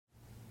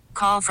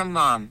Call from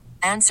mom.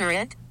 Answer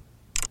it.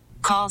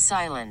 Call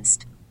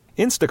silenced.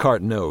 Instacart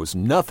knows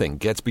nothing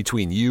gets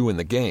between you and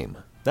the game.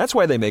 That's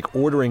why they make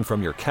ordering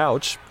from your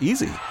couch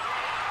easy.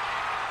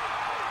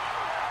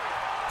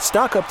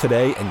 Stock up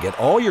today and get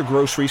all your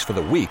groceries for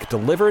the week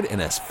delivered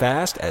in as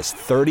fast as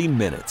 30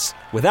 minutes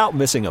without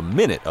missing a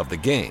minute of the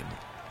game.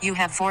 You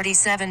have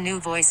 47 new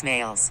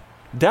voicemails.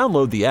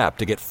 Download the app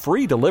to get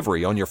free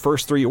delivery on your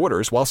first 3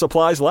 orders while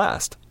supplies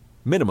last.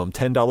 Minimum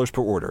 $10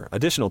 per order.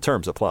 Additional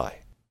terms apply.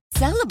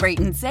 Celebrate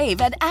and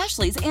save at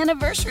Ashley's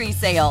Anniversary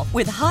Sale.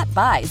 With Hot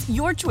Buys,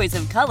 your choice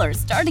of colors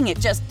starting at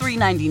just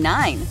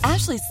 $3.99.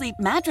 Ashley Sleep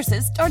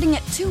mattresses starting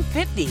at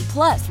 $2.50.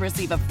 Plus,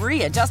 receive a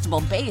free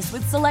adjustable base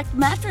with select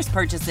mattress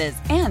purchases.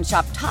 And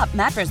shop top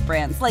mattress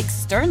brands like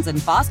Stearns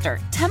 & Foster,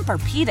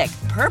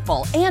 Tempur-Pedic,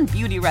 Purple, and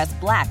Beautyrest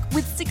Black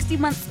with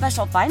 60-month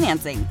special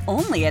financing.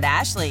 Only at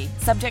Ashley.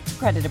 Subject to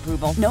credit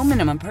approval. No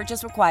minimum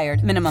purchase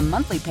required. Minimum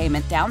monthly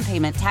payment, down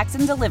payment, tax,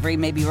 and delivery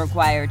may be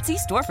required. See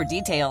store for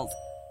details.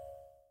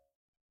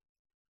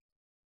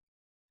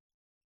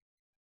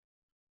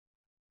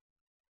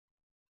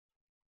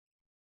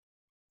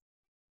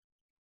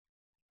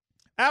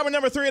 Hour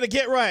number 3 of the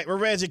Get Right. We're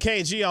Reggie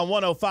KG on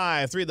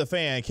 105.3 The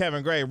Fan.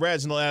 Kevin Gray,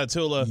 Reginald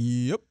Atatula.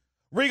 Yep.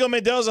 Rigo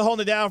Mendoza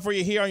holding it down for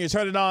you here on your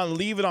Turn It On,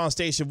 Leave It On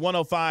station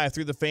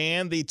 105.3 The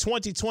Fan. The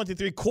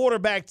 2023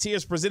 quarterback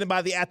tiers presented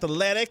by The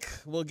Athletic.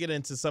 We'll get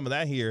into some of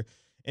that here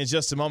in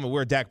just a moment,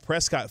 where Dak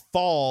Prescott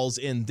falls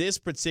in this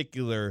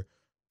particular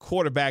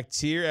quarterback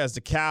tier as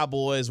the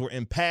Cowboys were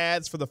in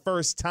pads for the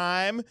first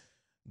time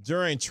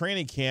during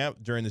training camp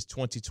during this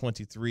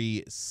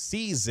 2023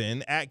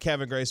 season. At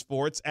Kevin Gray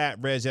Sports, at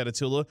Reg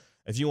Atatula.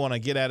 If you want to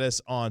get at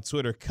us on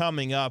Twitter,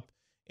 coming up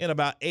in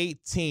about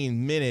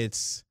 18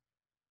 minutes,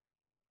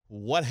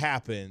 what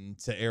happened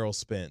to Errol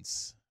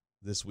Spence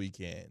this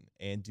weekend?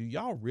 And do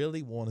y'all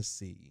really want to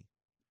see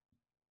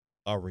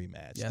a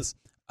rematch? Yes.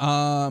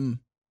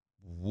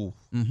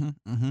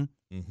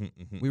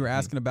 We were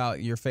asking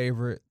about your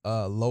favorite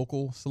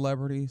local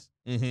celebrities.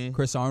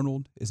 Chris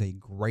Arnold is a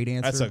great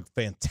answer. That's a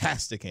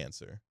fantastic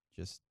answer.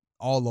 Just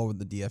all over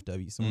the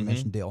DFW. Someone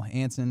mentioned Dale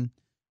Hansen.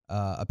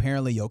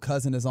 Apparently, your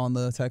cousin is on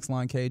the text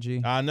line,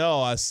 KG. I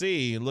know. I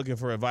see. Looking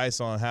for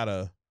advice on how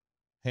to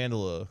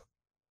handle a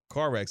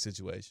car wreck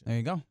situation. There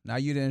you go. Now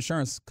you're the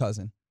insurance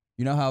cousin.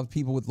 You know how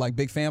people with like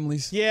big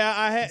families? Yeah,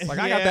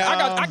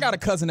 I got a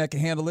cousin that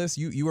can handle this.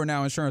 You are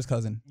now insurance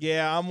cousin.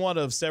 Yeah, I'm one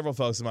of several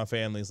folks in my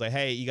family. It's like,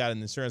 hey, you got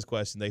an insurance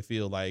question. They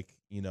feel like,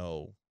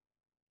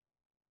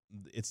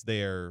 it's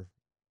their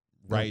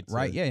right.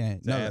 Right. Yeah.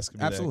 To ask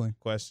me absolutely. That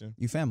question.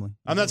 You family.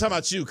 I'm not talking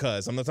about you,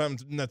 cuz. I'm not talking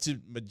about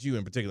you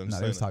in particular. No,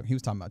 he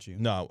was talking about you.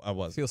 No, I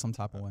wasn't. Feel some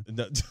type of way.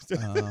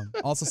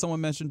 Also,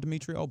 someone mentioned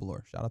Dimitri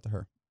Obalor. Shout out to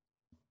her.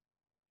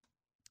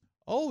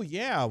 Oh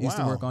yeah, wow. Used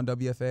to work on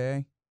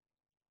WFAA.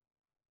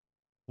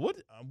 What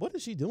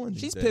is she doing?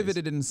 She's days?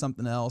 pivoted into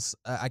something else.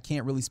 I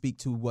can't really speak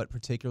to what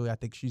particularly. I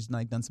think she's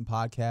like done some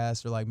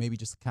podcasts or like maybe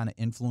just kind of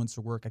influencer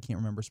work. I can't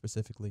remember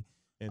specifically.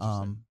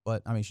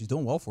 But I mean, she's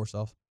doing well for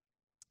herself.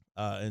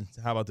 And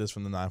how about this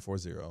from the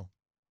 940?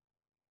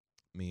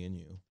 Me and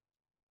you.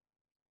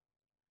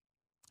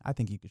 I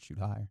think you could shoot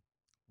higher.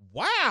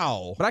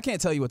 Wow. But I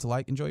can't tell you what to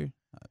like. Enjoy your.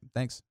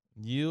 Thanks.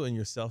 You and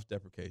your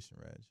self-deprecation,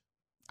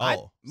 Reg.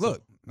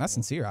 Look, that's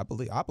sincere. I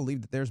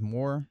believe that there's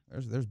more.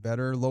 There's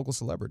better local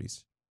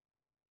celebrities.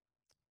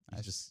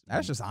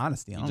 That's just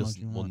honesty.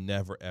 You will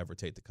never ever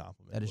take the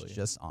compliment. That is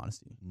just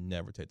honesty.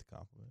 Never take the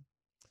compliment.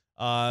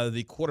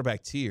 The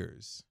quarterback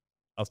tiers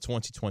of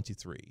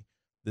 2023.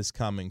 This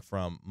coming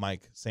from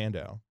Mike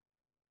Sandow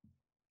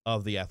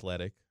of The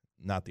Athletic,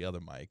 not the other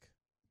Mike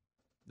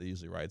that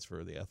usually writes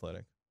for The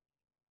Athletic.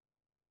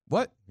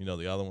 What? You know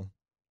the other one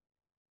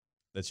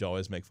that you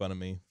always make fun of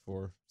me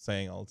for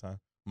saying all the time?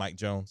 Mike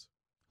Jones.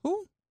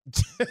 Who?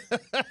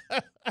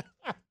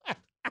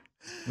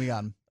 We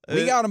got him.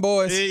 We got him,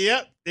 boys.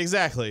 Yep,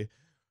 exactly.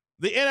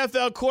 The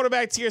NFL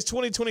quarterback tiers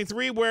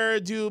 2023, where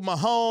do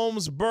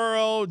Mahomes,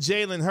 Burrow,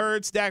 Jalen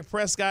Hurts, Dak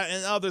Prescott,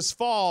 and others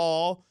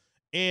fall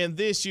in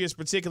this year's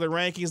particular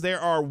rankings? There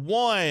are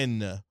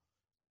 1,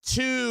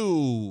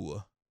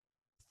 2,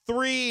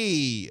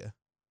 3,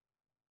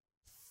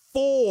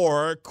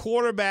 4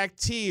 quarterback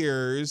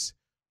tiers,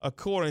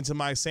 according to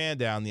Mike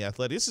Sandow in The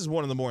Athletic. This is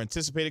one of the more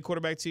anticipated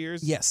quarterback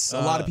tiers. Yes,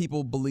 a lot of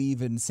people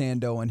believe in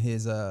Sandow and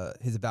his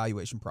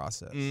evaluation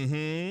process.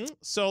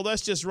 So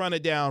let's just run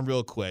it down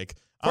real quick.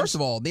 First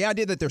of all, the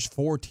idea that there's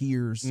 4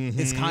 tiers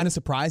is kind of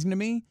surprising to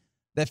me.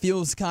 That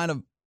feels kind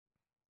of,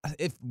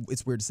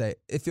 it's weird to say,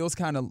 it feels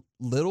kind of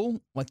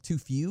little, like too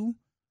few.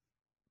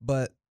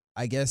 But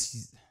I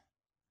guess,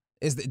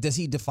 does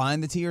he define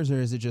the tiers, or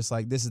is it just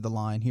like, this is the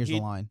line, here's the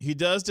line? He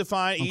does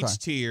define each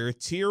tier.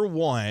 Tier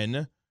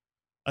 1.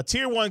 A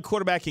Tier 1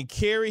 quarterback can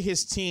carry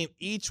his team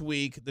each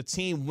week. The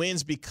team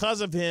wins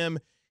because of him.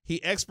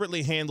 He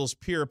expertly handles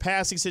pure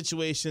passing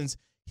situations.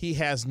 He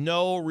has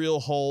no real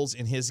holes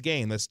in his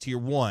game. That's Tier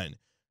 1.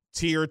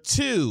 Tier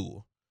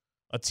 2.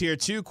 A Tier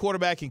 2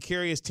 quarterback can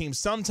carry his team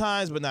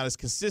sometimes, but not as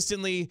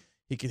consistently.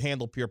 He can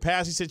handle pure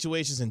passing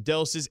situations and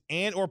doses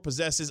and or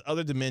possesses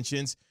other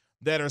dimensions.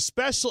 that are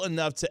special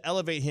enough to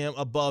elevate him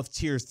above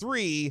tier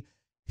 3.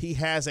 He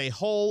has a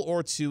hole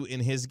or two in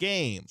his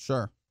game.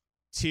 Sure.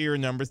 Tier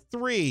number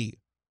 3.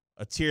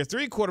 A tier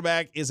 3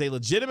 quarterback is a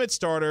legitimate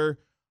starter,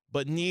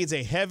 but needs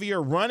a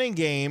heavier running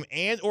game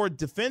and or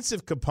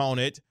defensive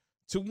component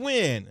to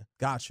win.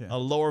 Gotcha. A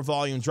lower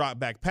volume drop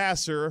back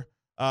passer,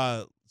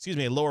 a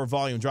lower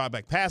volume drop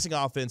back passing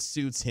offense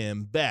suits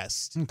him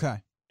best. Okay.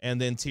 And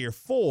then tier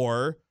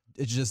 4.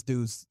 It's just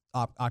dudes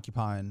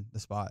occupying the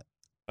spot.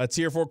 A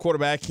tier 4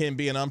 quarterback can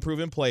be an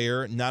unproven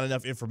player, not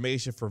enough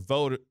information for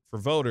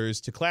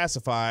voters to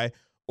classify,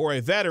 or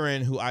a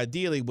veteran who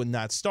ideally would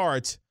not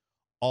start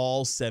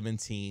all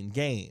 17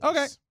 games.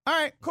 Okay.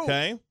 All right. Cool.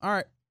 Okay. All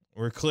right.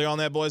 We're clear on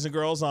that, boys and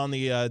girls, on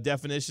the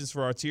definitions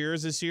for our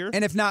tiers this year.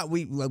 And if not,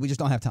 we just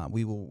don't have time.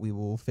 We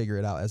will figure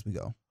it out as we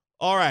go.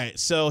 All right.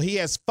 So he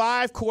has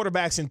 5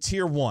 quarterbacks in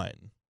tier 1.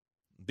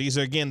 These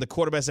are, again, the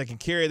quarterbacks that can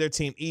carry their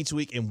team each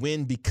week and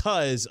win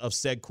because of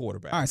said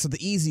quarterback. All right, so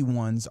the easy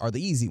ones are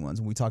the easy ones.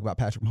 When we talk about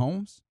Patrick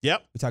Mahomes,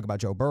 Yep. we talk about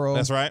Joe Burrow.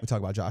 That's right. We talk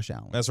about Josh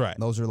Allen. That's right.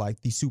 Those are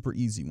like the super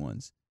easy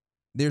ones.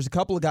 There's a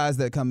couple of guys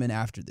that come in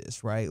after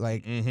this, right?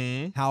 Like,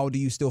 how do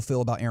you still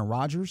feel about Aaron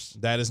Rodgers?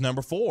 That is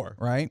number 4.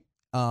 Right?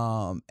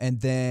 And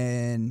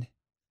then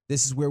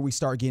this is where we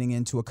start getting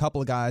into a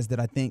couple of guys that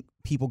I think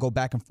people go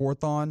back and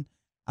forth on.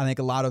 I think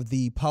a lot of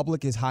the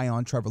public is high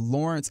on Trevor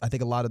Lawrence. I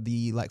think a lot of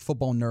the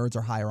football nerds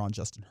are higher on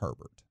Justin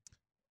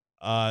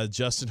Herbert.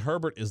 Justin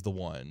Herbert is the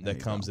one that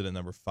comes in at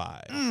number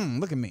 5.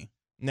 Look at me.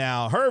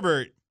 Now,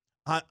 Herbert,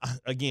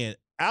 again,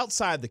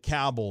 outside the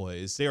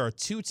Cowboys, there are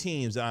 2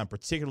 teams that I'm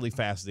particularly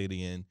fascinated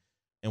in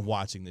and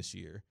watching this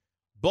year.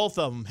 Both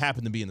of them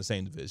happen to be in the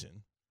same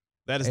division.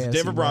 That is the AFC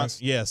Denver Broncos.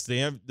 West. Yes,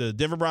 the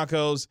Denver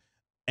Broncos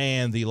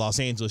and the Los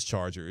Angeles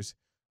Chargers,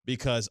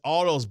 because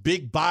all those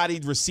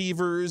big-bodied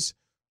receivers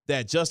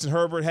that Justin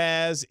Herbert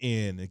has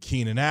in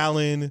Keenan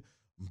Allen,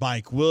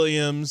 Mike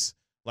Williams,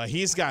 like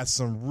he's got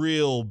some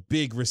real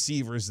big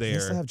receivers there. They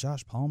still have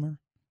Josh Palmer.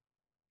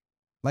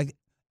 Like,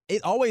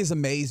 it always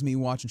amazed me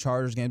watching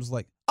Chargers games.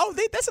 Like,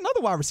 that's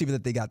another wide receiver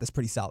that they got that's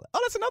pretty solid. Oh,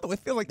 that's another one. It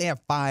feels like they have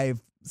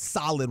 5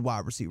 solid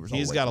wide receivers.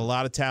 He's got a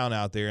lot of talent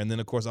out there. And then,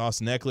 of course,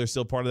 Austin Eckler is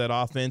still part of that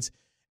offense.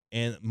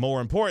 And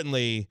more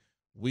importantly,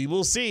 we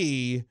will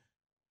see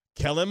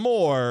Kellen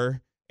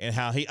Moore and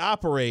how he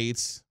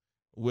operates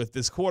with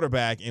this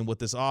quarterback and what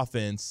this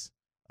offense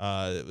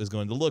is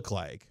going to look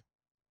like.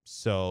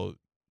 So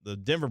the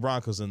Denver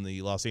Broncos and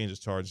the Los Angeles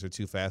Chargers are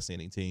 2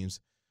 fascinating teams,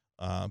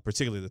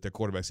 particularly with their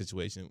quarterback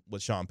situation.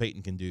 What Sean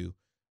Payton can do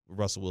with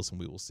Russell Wilson,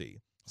 we will see.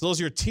 So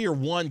those are your tier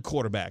 1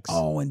 quarterbacks.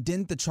 Oh, and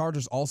didn't the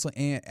Chargers also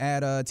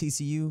add a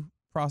TCU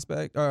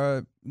prospect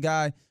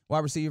guy, wide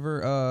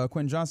receiver,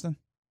 Quentin Johnston?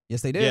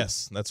 Yes, they did.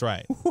 Yes, that's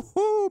right.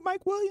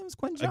 Mike Williams,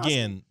 Quentin Johnston.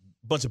 Again,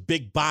 a bunch of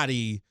big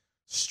body,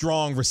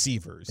 strong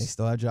receivers. They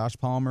still have Josh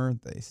Palmer.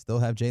 They still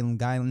have Jalen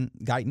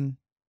Guyton.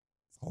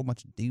 It's a whole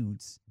bunch of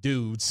dudes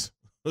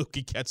Who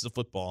can catch the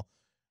football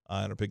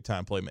and are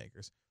big-time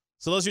playmakers.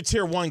 So those are your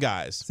tier 1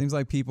 guys. Seems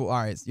like people,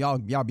 all right, y'all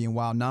being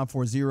wild.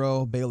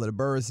 940, Baylor the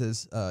Bird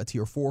says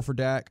tier 4 for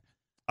Dak.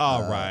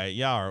 All right.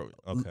 Y'all are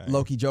okay.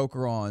 Loki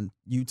Joker on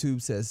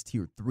YouTube says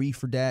tier 3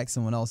 for Dak.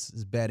 Someone else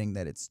is betting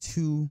that it's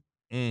 2.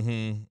 Those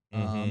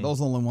are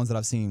the only ones that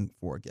I've seen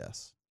for a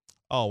guess.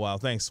 Oh, wow.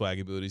 Thanks,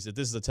 Swaggy Booties. If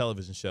this is a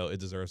television show,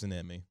 it deserves an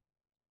Emmy.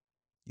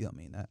 You don't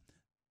mean that.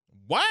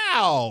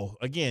 Wow.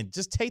 Again,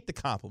 just take the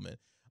compliment.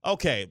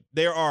 Okay.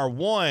 There are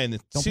 1,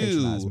 Don't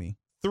patronize 2, me.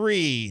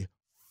 3,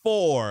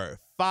 4,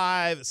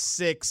 5,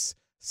 6,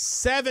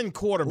 7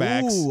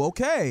 quarterbacks Ooh,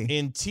 okay.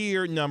 in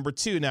tier number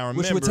 2. Now,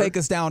 remember. Which would take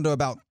us down to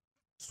about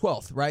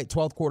 12th, right?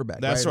 12th quarterback.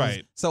 That's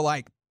right. So,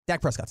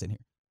 Dak Prescott's in here.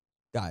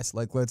 Guys,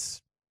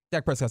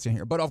 Dak Prescott's in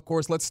here. But, of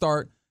course, let's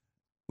start.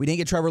 We didn't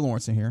get Trevor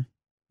Lawrence in here.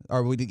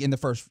 Or we did in the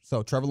first.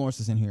 So, Trevor Lawrence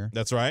is in here.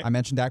 That's right. I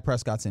mentioned Dak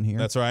Prescott's in here.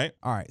 That's right.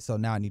 All right. So,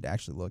 now I need to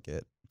actually look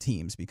at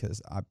teams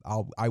because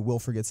I will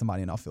forget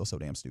somebody and I'll feel so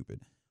damn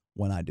stupid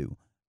when I do.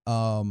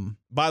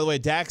 By the way,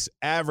 Dak's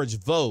average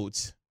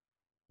vote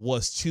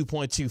was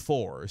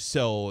 2.24.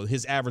 So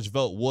his average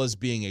vote was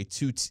being a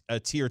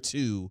tier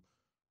 2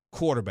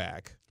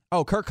 quarterback.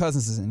 Oh, Kirk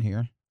Cousins is in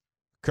here.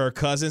 Kirk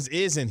Cousins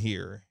is in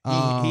here.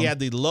 He had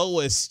the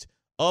lowest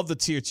of the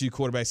tier 2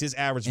 quarterbacks. His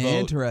average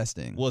vote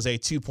was a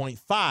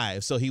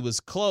 2.5. So he was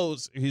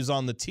close. He was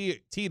on the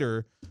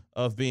teeter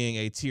of being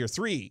a tier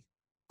 3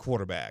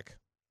 quarterback.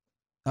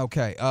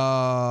 Okay.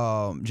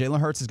 Jalen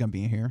Hurts is going to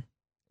be in here.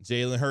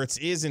 Jalen Hurts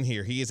is in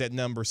here. He is at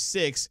number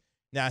 6.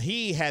 Now,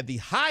 he had the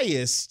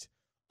highest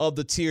of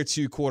the tier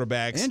 2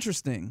 quarterbacks.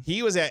 Interesting.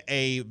 He was at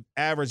a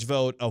average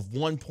vote of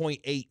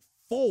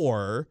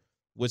 1.84,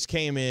 which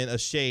came in a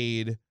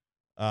shade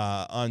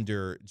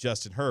under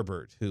Justin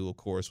Herbert, who, of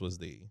course, was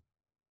the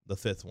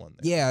 5th one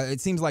there. Yeah, it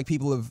seems like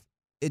people have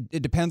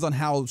it depends on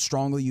how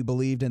strongly you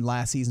believed in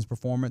last season's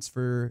performance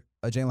for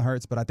Jalen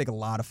Hurts, but I think a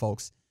lot of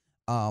folks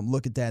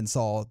look at that and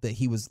saw that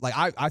he was, like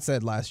I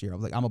said last year, I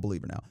was like, I'm a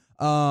believer now.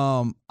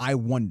 I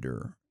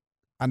wonder.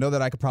 I know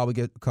that I could probably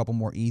get a couple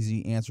more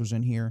easy answers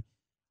in here.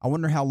 I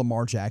wonder how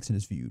Lamar Jackson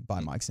is viewed by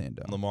Mike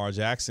Sando. Lamar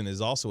Jackson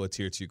is also a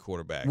tier 2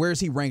 quarterback. Where is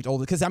he ranked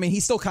older? Because, I mean, he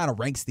still kind of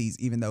ranks these,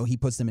 even though he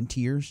puts them in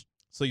tiers.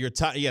 So your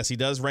top, yes, he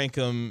does rank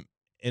them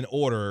in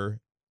order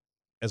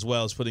as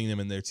well as putting them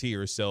in their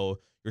tiers. So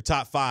your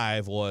top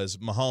 5 was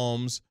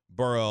Mahomes,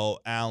 Burrow,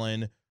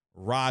 Allen,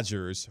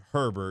 Rodgers,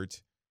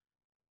 Herbert,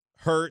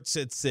 Hurts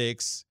at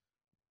 6,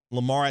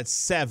 Lamar at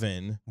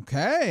 7.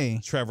 Okay.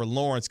 Trevor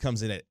Lawrence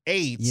comes in at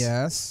 8.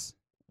 Yes.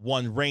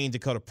 One Rain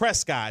Dakota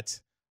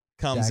Prescott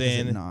comes Dak is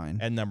in at 9.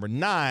 at number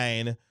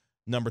 9.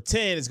 Number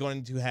 10 is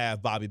going to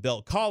have Bobby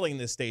Belt calling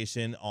this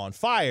station on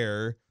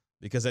fire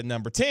because at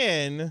number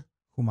 10.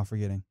 Who am I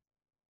forgetting?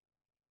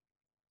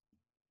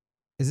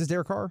 Is this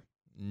Derek Carr?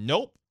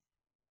 Nope.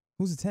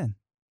 Who's at 10?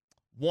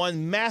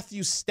 One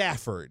Matthew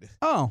Stafford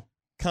Oh.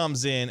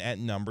 comes in at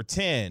number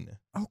 10.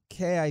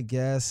 Okay, I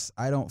guess.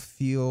 I don't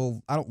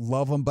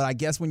love him, but I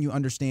guess when you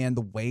understand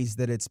the ways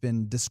that it's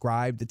been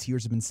described, the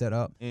tiers have been set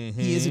up,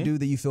 he is a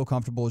dude that you feel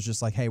comfortable is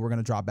just like, hey, we're going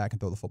to drop back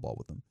and throw the football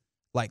with him.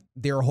 Like,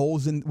 there are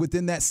holes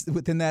within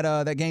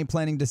that game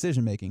planning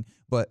decision making,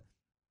 but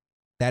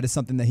that is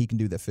something that he can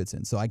do that fits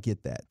in. So I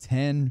get that.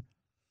 10,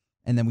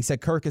 and then we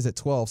said Kirk is at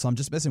 12, so I'm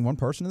just missing one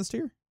person in this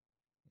tier?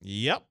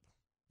 Yep.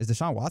 Is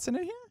Deshaun Watson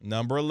in here?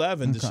 Number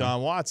 11, Okay.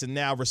 Deshaun Watson.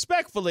 Now,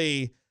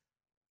 respectfully,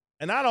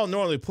 and I don't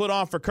normally put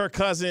on for Kirk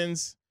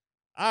Cousins,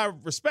 I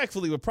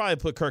respectfully would probably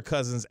put Kirk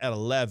Cousins at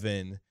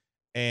 11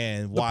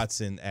 and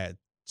Watson at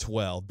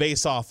 12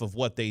 based off of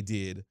what they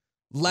did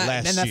last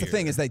And that's year. the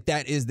thing is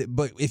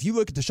but if you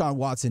look at Deshaun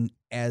Watson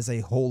as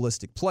a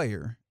holistic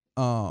player,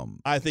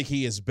 I think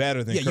he is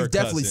better than Kirk you've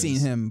definitely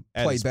Cousins seen him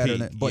at play his better peak,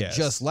 than, but yes.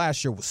 just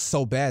last year was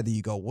so bad that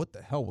you go, what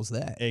the hell was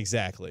that?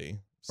 Exactly.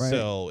 Right.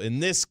 So in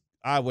this,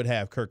 I would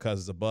have Kirk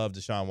Cousins above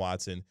Deshaun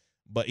Watson,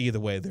 but either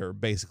way, they're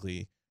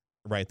basically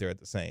right there at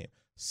the same.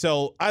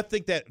 So I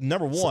think that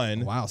number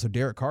 1, So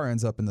Derek Carr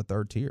ends up in the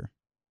 3rd tier.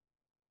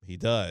 he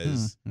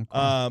does.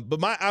 Okay.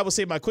 But I would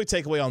say my quick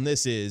takeaway on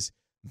this is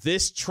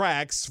this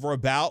tracks for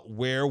about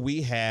where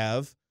we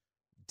have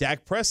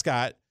Dak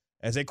Prescott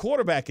as a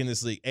quarterback in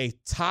this league, a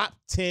top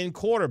 10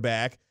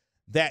 quarterback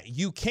that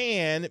you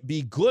can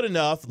be good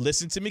enough.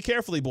 Listen to me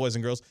carefully, boys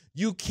and girls.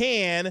 You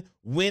can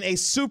win a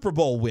Super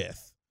Bowl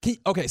with.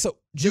 So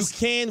You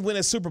can win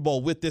a Super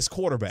Bowl with this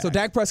quarterback. So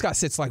Dak Prescott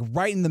sits like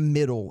right in the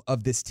middle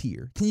of this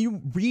tier. Can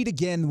you read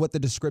again what the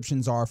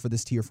descriptions are for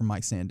this tier from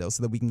Mike Sando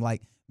so that we can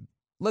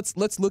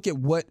let's look at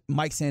what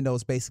Mike Sando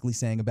is basically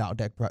saying about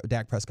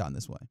Dak Prescott in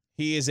this way.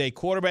 He is a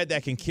quarterback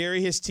that can carry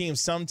his team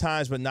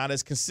sometimes, but not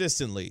as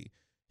consistently.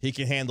 He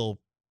can handle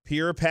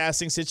pure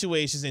passing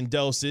situations in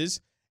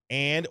doses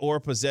and or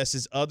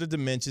possesses other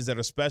dimensions that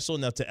are special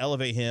enough to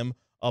elevate him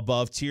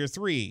above tier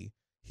 3.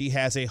 He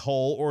has a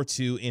hole or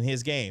two in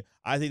his game.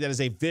 I think that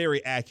is a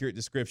very accurate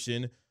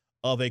description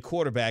of a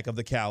quarterback of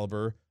the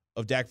caliber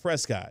of Dak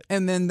Prescott.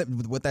 And then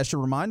what that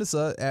should remind us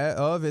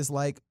of is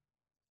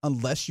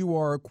unless you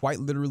are quite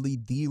literally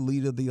the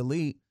elite of the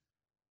elite,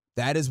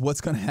 that is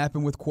what's going to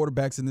happen with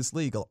quarterbacks in this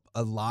league.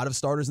 A lot of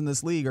starters in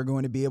this league are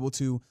going to be able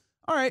to,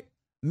 all right,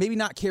 maybe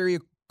not carry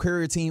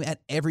a team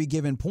at every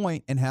given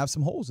point and have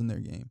some holes in their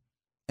game.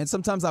 And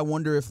sometimes I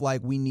wonder if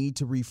we need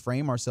to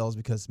reframe ourselves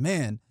because,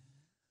 man,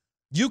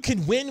 you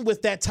can win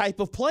with that type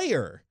of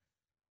player.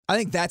 I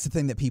think that's the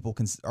thing that people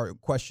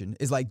question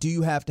is do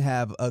you have to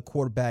have a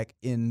quarterback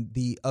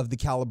of the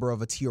caliber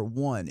of a tier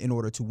 1 in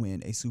order to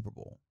win a Super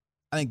Bowl?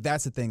 I think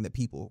that's the thing that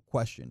people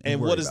question. And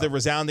what is the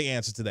resounding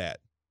answer to that?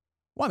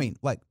 Well, I mean,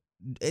 I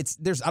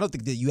don't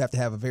think that you have to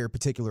have a very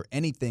particular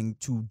anything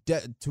to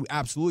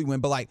absolutely win,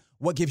 but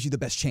what gives you the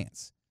best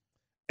chance?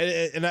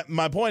 And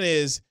my point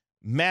is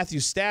Matthew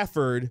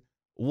Stafford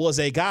was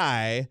a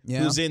guy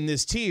who's in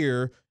this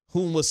tier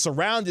who was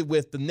surrounded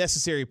with the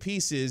necessary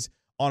pieces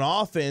on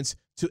offense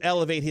to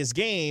elevate his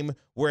game,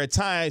 where at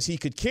times he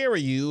could carry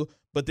you,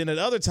 but then at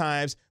other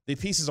times the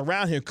pieces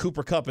around him,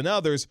 Cooper Kupp and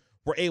others,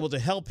 were able to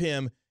help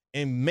him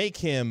and make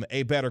him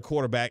a better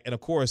quarterback. And, of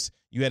course,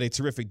 you had a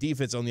terrific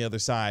defense on the other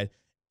side.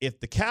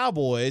 If the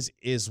Cowboys,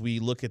 as we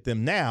look at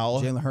them now.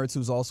 Jalen Hurts,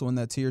 who's also in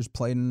that tier,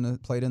 played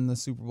in the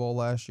Super Bowl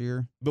last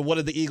year. But what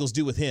did the Eagles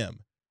do with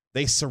him?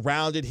 They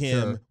surrounded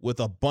him with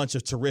a bunch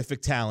of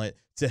terrific talent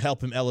to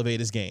help him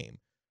elevate his game.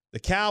 The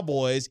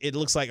Cowboys, it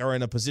looks like, are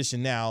in a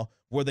position now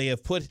where they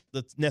have put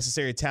the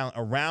necessary talent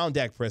around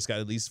Dak Prescott,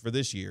 at least for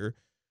this year,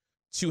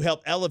 to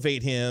help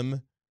elevate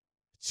him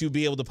to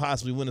be able to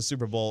possibly win a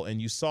Super Bowl.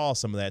 And you saw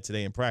some of that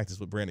today in practice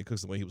with Brandon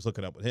Cooks, the way he was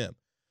hooking up with him.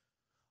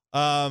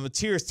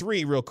 Tier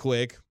 3, real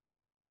quick.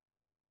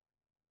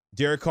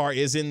 Derek Carr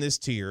is in this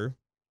tier.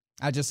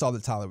 I just saw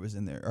that Kyler was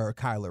in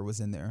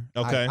there.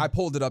 Okay. I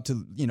pulled it up to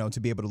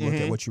be able to look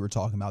at what you were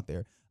talking about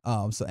there.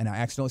 And I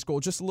accidentally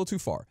scrolled just a little too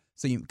far.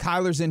 So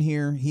Kyler's in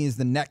here. He is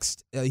the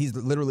next. He's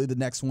literally the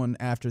next one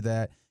after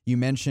that. I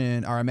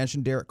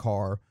mentioned Derek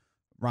Carr.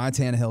 Ryan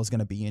Tannehill is going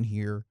to be in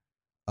here.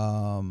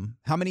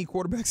 How many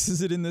quarterbacks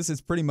is it in this?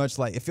 It's pretty much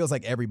it feels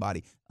like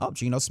everybody. Oh,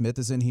 Geno Smith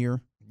is in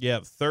here. Yeah,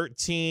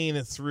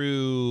 13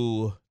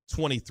 through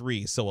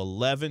 23. So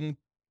 11.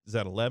 Is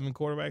that 11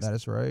 quarterbacks? That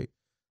is right.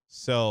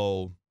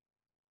 So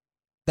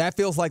That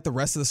feels like the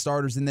rest of the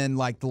starters, and then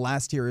like the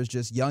last tier is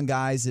just young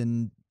guys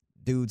and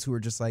dudes who are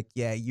just like,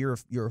 yeah, you're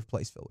a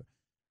place filler.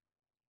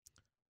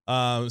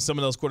 Some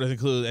of those quarterbacks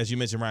include, as you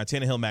mentioned, Ryan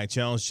Tannehill, Mac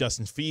Jones,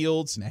 Justin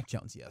Fields. Mac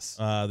Jones, yes.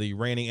 The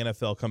reigning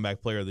NFL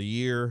Comeback Player of the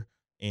Year,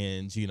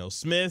 and Geno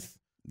Smith.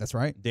 That's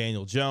right.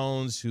 Daniel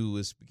Jones, who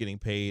is getting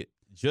paid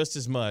just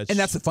as much. And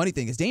that's the funny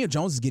thing is Daniel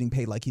Jones is getting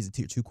paid like he's a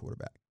tier 2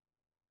 quarterback.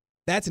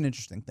 That's an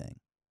interesting thing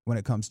when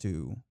it comes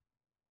to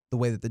the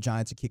way that the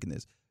Giants are kicking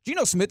this.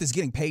 Geno Smith is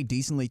getting paid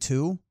decently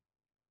too.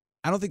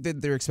 I don't think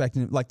that they're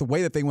expecting, like the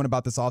way that they went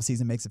about this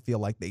offseason makes it feel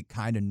like they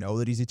kind of know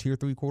that he's a tier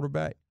 3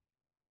 quarterback.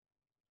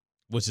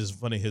 Which is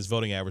funny. His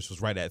voting average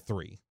was right at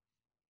 3.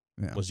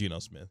 Yeah. Was Geno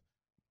Smith.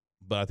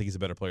 But I think he's a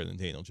better player than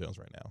Daniel Jones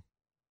right now.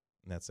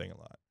 And that's saying a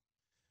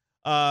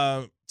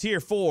lot.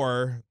 Tier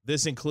 4,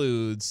 this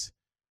includes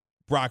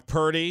Brock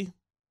Purdy,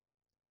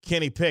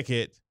 Kenny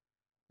Pickett,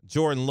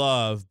 Jordan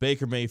Love,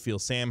 Baker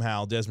Mayfield, Sam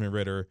Howell, Desmond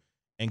Ridder,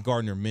 and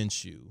Gardner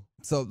Minshew.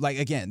 So, like,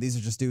 again, these are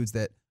just dudes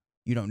that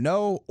you don't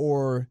know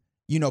or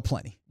you know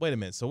plenty. Wait a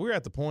minute. So we're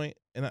at the point,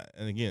 and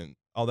again,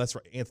 that's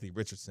right. Anthony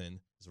Richardson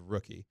is a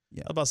rookie.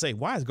 Yeah. I was about to say,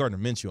 why is Gardner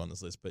Minshew on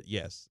this list? But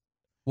yes,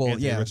 well,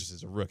 Anthony yeah.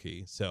 Richardson's a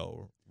rookie.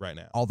 So right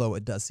now, although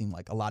it does seem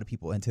like a lot of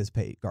people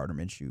anticipate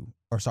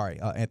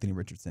Anthony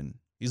Richardson.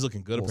 He's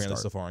looking good apparently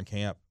so far in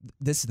camp.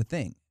 This is the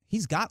thing.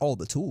 He's got all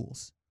the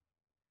tools.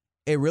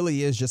 It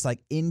really is just like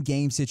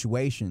in-game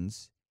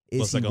situations.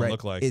 Is he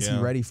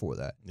ready for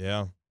that?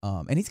 Yeah.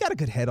 And he's got a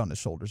good head on his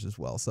shoulders as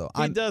well. So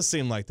he does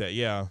seem like that,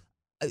 yeah.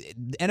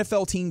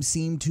 NFL teams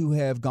seem to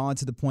have gone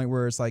to the point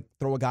where it's like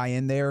throw a guy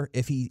in there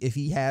if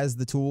he has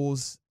the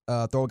tools,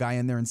 throw a guy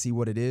in there and see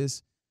what it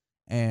is.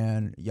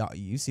 And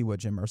you see what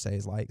Jim Irsay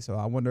is like. So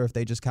I wonder if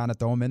they just kind of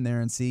throw him in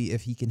there and see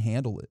if he can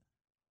handle it.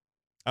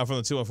 From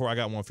the 2-4, I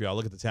got one for y'all.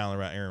 Look at the talent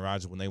around Aaron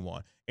Rodgers when they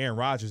won. Aaron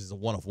Rodgers is a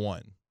 1 of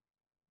 1.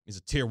 He's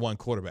a tier 1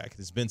 quarterback.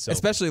 It's been so.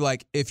 Especially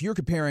like if you're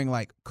comparing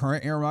like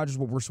current Aaron Rodgers,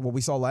 what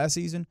we saw last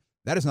season.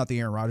 That is not the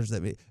Aaron Rodgers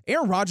that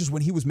Aaron Rodgers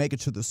when he was made it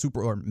to the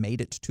Super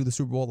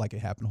Bowl, like it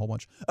happened a whole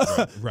bunch.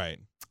 Right.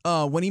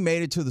 When he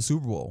made it to the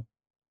Super Bowl,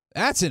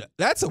 that's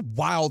a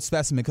wild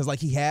specimen because like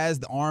he has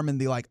the arm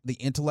and the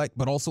intellect,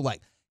 but also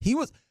like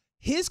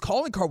his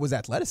calling card was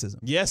athleticism.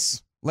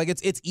 Yes. Like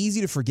it's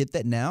easy to forget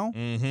that now.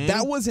 Mm-hmm.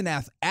 That was an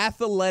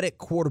athletic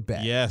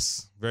quarterback.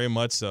 Yes, very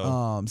much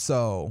so.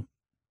 So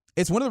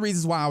it's one of the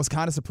reasons why I was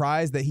kind of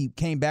surprised that he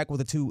came back with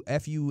the 2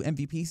 FU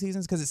MVP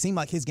seasons because it seemed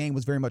like his game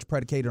was very much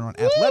predicated on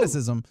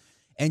athleticism.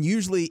 And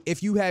usually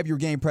if you have your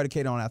game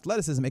predicated on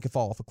athleticism, it can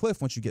fall off a cliff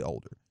once you get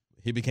older.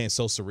 He became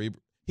so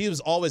cerebral. He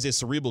was always a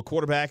cerebral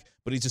quarterback,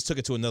 but he just took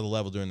it to another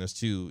level during those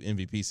 2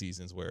 MVP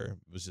seasons where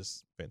it was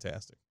just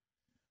fantastic.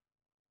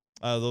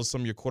 Those are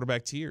some of your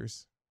quarterback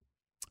tiers.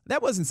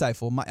 That was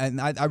insightful.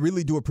 And I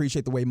really do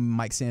appreciate the way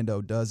Mike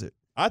Sando does it.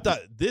 I thought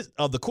this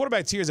of the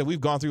quarterback tiers that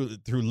we've gone through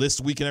list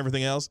week and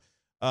everything else.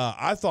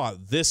 I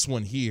thought this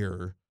one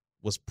here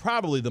was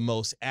probably the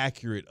most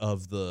accurate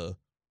of the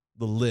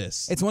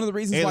list. It's one of the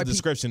reasons and why the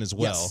description as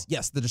well.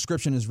 Yes, the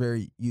description is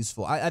very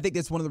useful. I think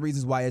it's one of the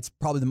reasons why it's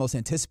probably the most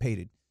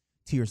anticipated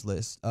tiers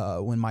list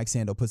when Mike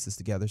Sando puts this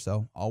together.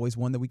 So always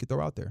one that we could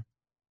throw out there.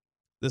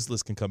 This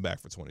list can come back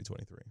for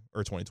 2023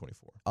 or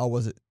 2024. Oh,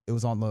 was it? It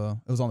was on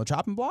the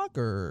chopping block,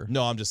 or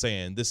no? I'm just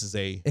saying this is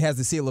It has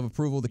the seal of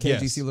approval, the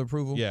KG seal of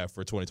approval. Yeah,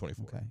 for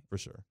 2024. Okay, for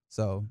sure.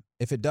 So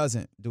if it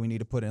doesn't, do we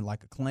need to put in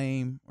like a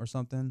claim or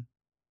something?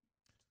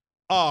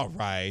 All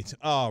right.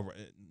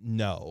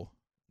 No.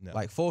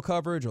 Like full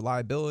coverage or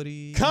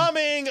liability.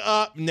 Coming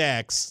up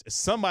next,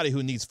 somebody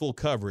who needs full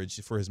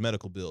coverage for his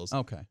medical bills.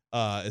 Okay.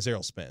 Is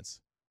Errol Spence,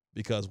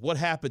 because what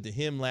happened to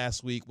him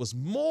last week was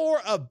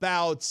more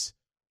about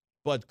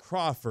Bud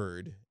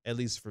Crawford, at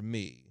least for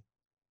me.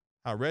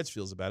 How Reg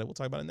feels about it, we'll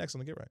talk about it next on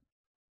The Get Right.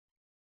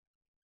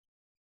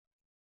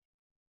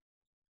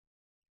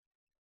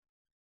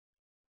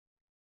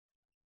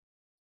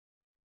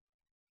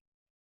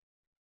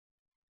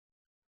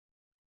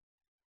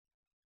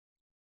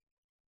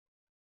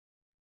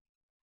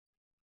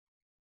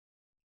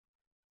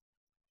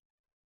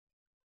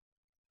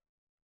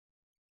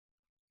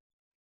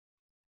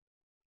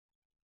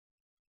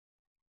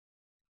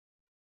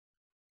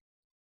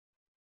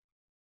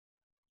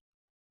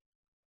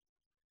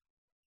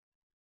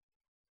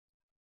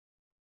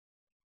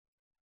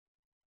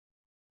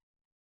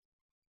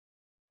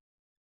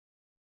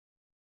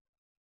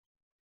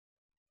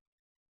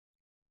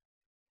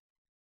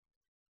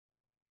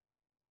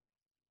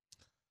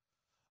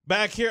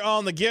 Back here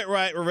on the Get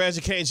Right with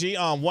Reggie KG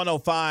on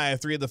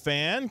 105.3 of the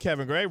Fan.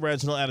 Kevin Gray,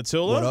 Reginald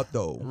Atatula. What up,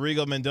 though?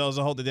 Rigo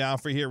Mendoza, hold it down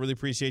for here. Really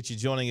appreciate you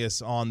joining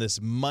us on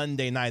this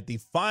Monday night, the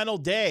final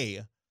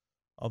day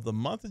of the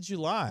month of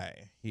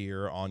July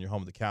here on your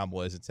home of the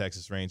Cowboys and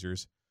Texas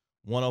Rangers.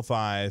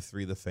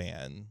 105.3 the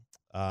Fan.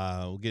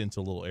 We'll get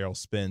into a little Errol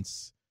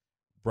Spence,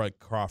 Bud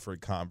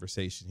Crawford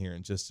conversation here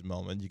in just a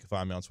moment. You can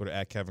find me on Twitter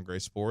at Kevin Gray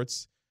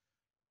Sports.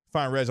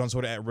 Find Reg on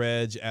Twitter at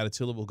Reg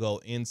Atatula. We'll go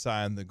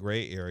inside the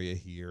gray area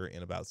here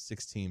in about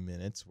 16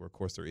 minutes, where, of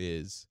course, there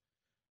is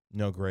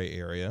no gray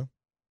area.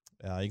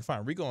 You can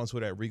find Rigo on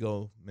Twitter at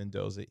Rigo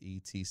Mendoza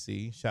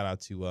ETC. Shout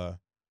out to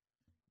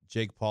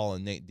Jake Paul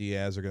and Nate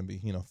Diaz are going to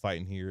be,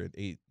 fighting here at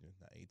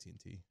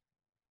AT&T.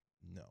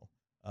 No,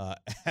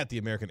 at the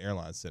American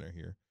Airlines Center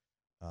here,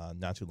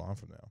 not too long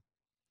from now.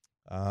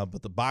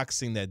 But the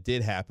boxing that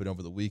did happen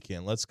over the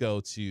weekend. Let's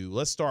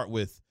start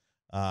with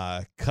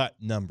cut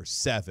number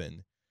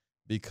 7,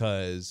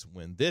 because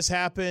when this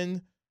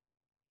happened,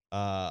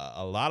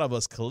 a lot of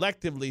us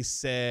collectively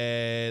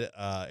said,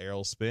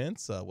 Errol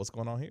Spence, what's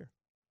going on here?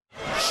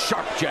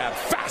 Sharp jab,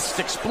 fast,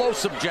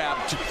 explosive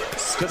jab to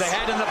the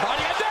head and the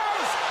body. And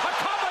there's a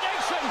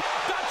combination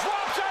that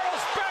drops Errol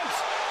Spence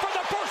for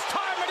the first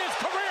time in his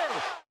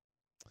career.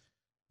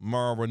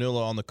 Mauro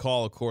Ranallo on the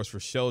call, of course, for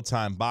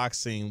Showtime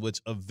Boxing, which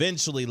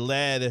eventually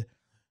led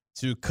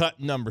to cut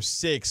number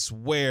 6,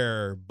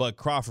 where Bud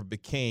Crawford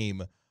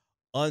became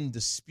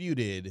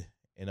undisputed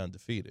and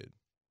undefeated.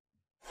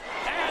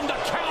 And the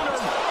counter,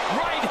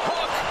 right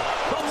hook,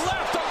 the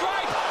left, the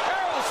right,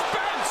 Errol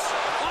Spence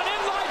on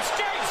inline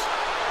skates,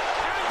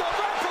 and the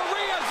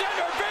referee has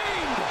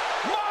intervened.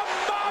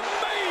 Mamma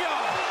mia!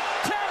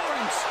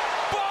 Terrence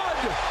Bud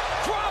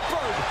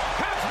Crawford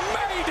has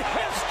made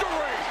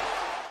history.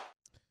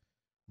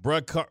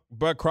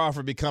 Bud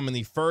Crawford becoming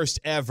the first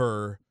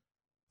ever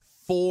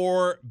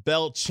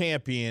 4-belt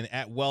champion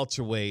at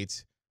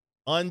welterweight,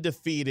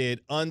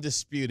 undefeated,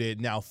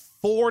 undisputed, now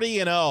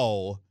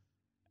 40-0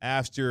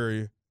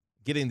 after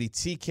getting the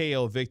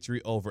TKO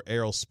victory over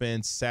Errol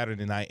Spence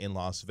Saturday night in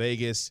Las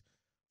Vegas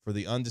for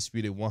the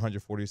undisputed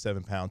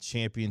 147-pound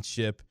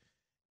championship.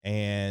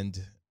 And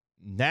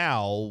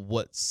now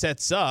what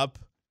sets up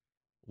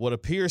what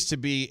appears to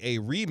be a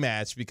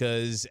rematch,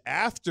 because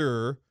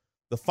after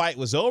the fight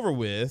was over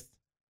with,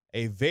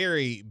 a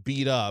very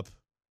beat-up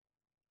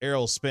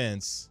Errol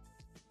Spence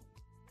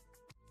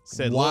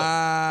said,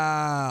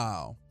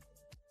 wow.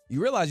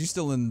 You realize you're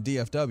still in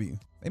DFW.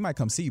 They might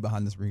come see you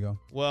behind this, Rigo.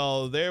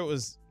 Well, there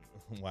was...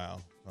 Wow.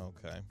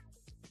 Okay.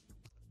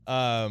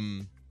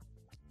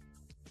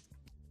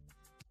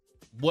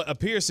 What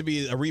appears to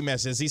be a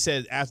rematch, as he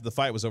said after the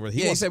fight was over.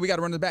 He said we got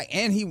to run it back.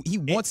 And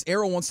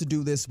Errol wants to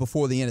do this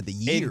before the end of the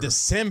year. In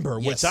December,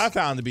 which I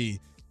found to be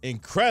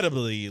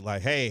incredibly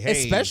hey.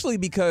 Especially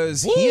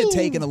because he had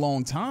taken a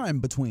long time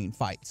between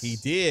fights. He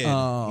did.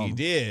 He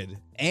did.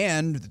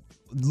 And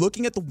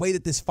looking at the way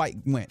that this fight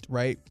went,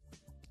 right?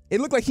 It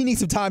looked like he needs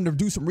some time to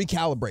do some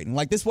recalibrating.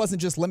 Like, this wasn't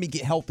just let me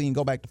get healthy and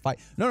go back to fight.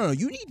 No.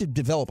 You need to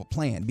develop a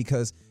plan,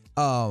 because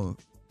from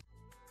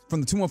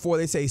the 214,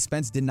 they say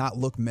Spence did not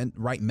look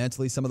right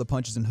mentally. Some of the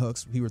punches and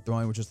hooks he was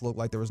throwing would just look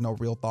like there was no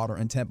real thought or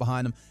intent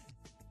behind them.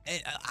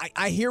 And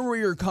I hear where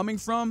you're coming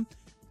from.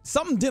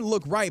 Something didn't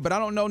look right, but I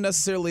don't know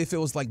necessarily if it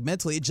was like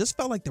mentally. It just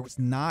felt like there was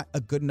not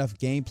a good enough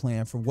game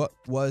plan for what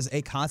was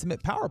a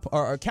consummate power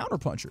or a counter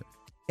puncher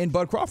in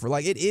Bud Crawford.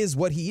 Like, it is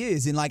what he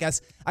is. And like,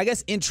 I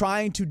guess in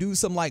trying to do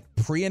some like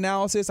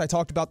pre-analysis, I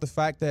talked about the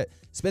fact that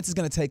Spence is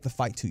going to take the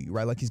fight to you,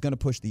 right? Like, he's going to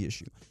push the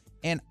issue.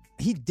 And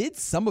he did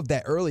some of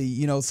that early.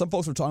 Some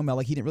folks were talking about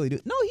like he didn't really do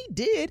it. No, he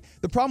did.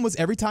 The problem was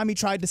every time he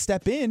tried to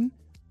step in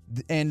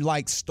and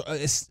like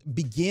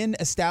begin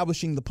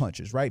establishing the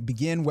punches, right?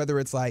 Begin, whether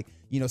it's like,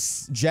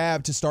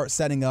 jab to start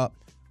setting up,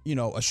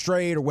 a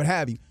straight or what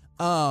have you.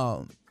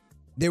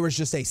 There was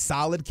just a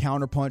solid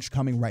counter punch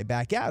coming right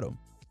back at him.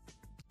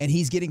 And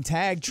he's getting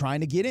tagged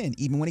trying to get in.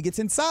 Even when he gets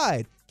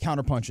inside,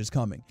 counter punches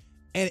coming.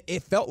 And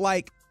it felt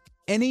like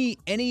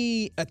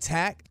any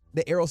attack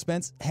that Errol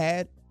Spence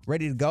had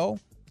ready to go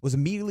was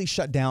immediately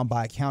shut down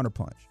by a counter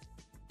punch.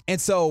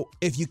 And so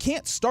if you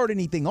can't start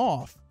anything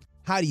off,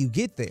 how do you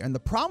get there? And the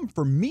problem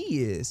for me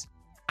is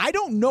I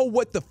don't know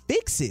what the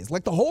fix is.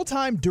 Like, the whole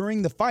time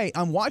during the fight,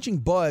 I'm watching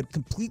Bud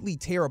completely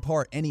tear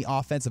apart any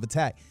offensive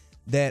attack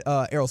that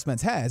Errol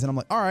Spence has. And I'm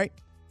like, all right,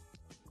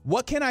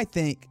 what can I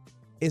think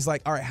is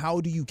like, all right,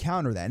 how do you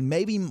counter that? And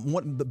maybe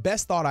the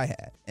best thought I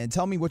had, and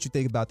tell me what you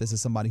think about this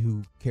as somebody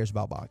who cares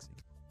about boxing,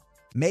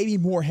 maybe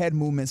more head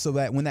movement so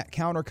that when that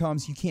counter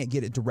comes, you can't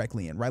get it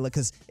directly in, right? Like,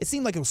 because it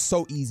seemed like it was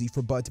so easy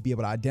for Bud to be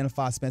able to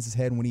identify Spence's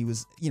head when he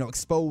was,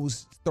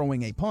 exposed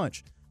throwing a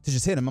punch to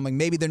just hit him. I'm like,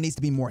 maybe there needs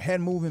to be more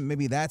head movement.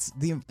 Maybe that's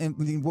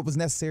what was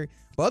necessary.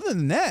 But other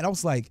than that, I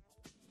was like,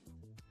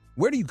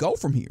 where do you go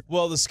from here?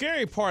 Well, the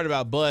scary part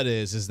about Bud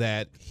is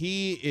that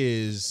he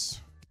is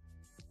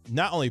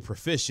not only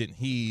proficient,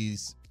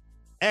 he's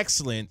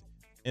excellent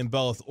in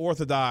both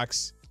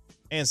orthodox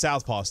and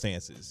southpaw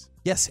stances.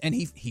 Yes, and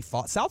he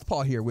fought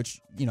southpaw here,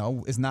 which,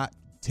 is not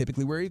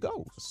typically where he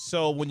goes.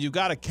 So when you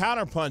got a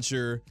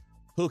counterpuncher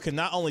who can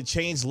not only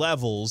change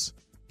levels,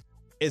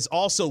 is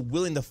also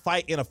willing to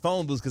fight in a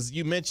phone booth, because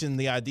you mentioned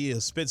the idea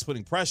of Spence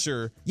putting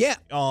pressure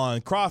on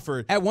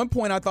Crawford. At one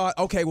point I thought,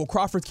 okay, well,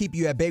 Crawford's keep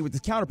you at bay with the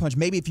counterpunch.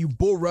 Maybe if you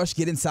bull rush,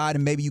 get inside,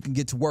 and maybe you can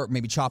get to work,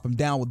 maybe chop him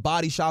down with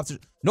body shots.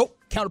 Nope,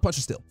 counterpuncher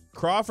still.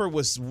 Crawford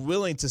was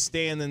willing to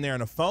stand in there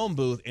in a phone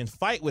booth and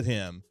fight with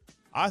him.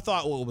 I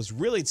thought what was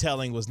really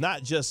telling was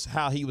not just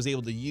how he was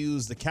able to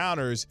use the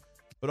counters,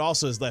 but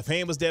also his left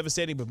hand was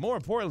devastating. But more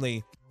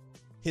importantly,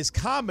 his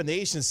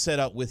combination set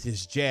up with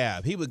his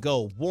jab. He would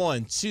go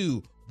 1,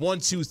 2, 1,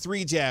 2,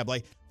 3 jab.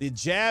 Like, the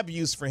jab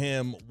use for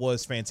him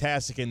was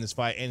fantastic in this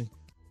fight. And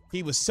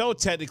he was so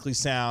technically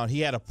sound.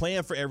 He had a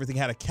plan for everything,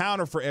 had a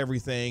counter for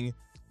everything.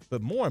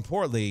 But more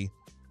importantly,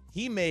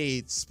 he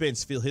made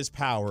Spence feel his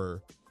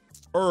power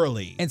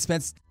early. And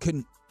Spence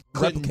couldn't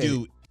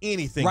do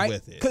anything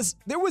with it. Because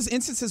there was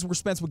instances where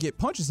Spence would get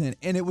punches in,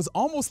 and it was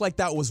almost like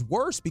that was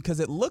worse because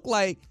it looked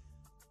like,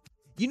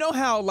 you know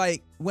how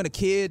like when a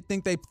kid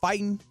think they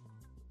fighting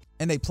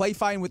and they play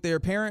fighting with their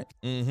parent?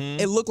 Mm-hmm.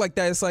 It looked like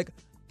that. It's like,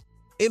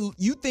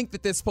 you think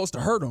that they're supposed to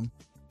hurt him,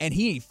 and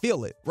he ain't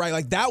feel it, right?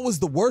 Like, that was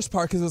the worst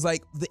part because it was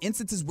like the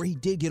instances where he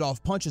did get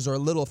off punches or a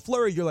little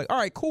flurry, you're like, all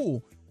right,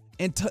 cool.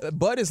 And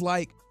Bud is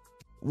like,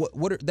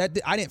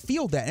 I didn't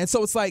feel that. And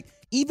so it's like,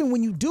 even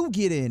when you do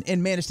get in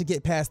and manage to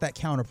get past that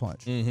counter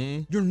punch,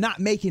 you're not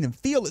making him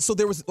feel it. So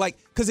there was like,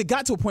 because it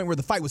got to a point where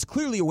the fight was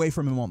clearly away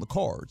from him on the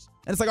cards.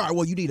 And it's like, all right,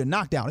 well, you need a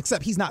knockdown,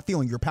 except he's not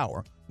feeling your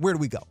power. Where do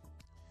we go?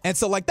 And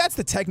so, like, that's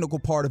the technical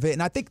part of it.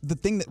 And I think the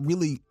thing that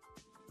really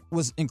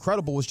was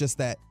incredible was just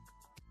that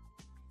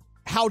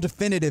how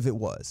definitive it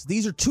was.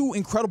 These are two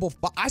incredible,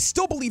 I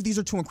still believe these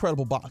are two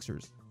incredible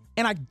boxers.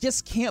 And I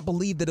just can't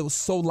believe that it was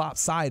so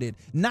lopsided.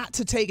 Not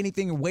to take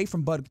anything away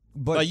from Bud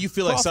you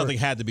feel like Crawford. something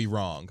had to be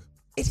wrong.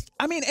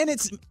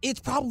 It's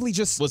probably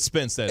just what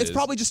Spence said. It's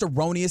probably just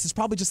erroneous. It's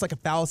probably just like a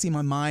fallacy in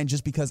my mind,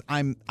 just because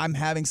I'm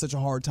having such a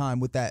hard time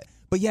with that.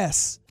 But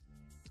yes,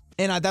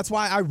 and that's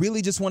why I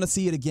really just want to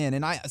see it again.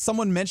 And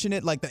someone mentioned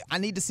it, like, I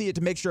need to see it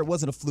to make sure it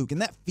wasn't a fluke,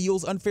 and that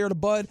feels unfair to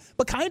Bud,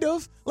 but kind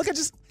of. Like,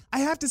 I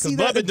have to see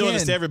that Bud been again. doing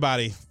this to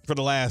everybody for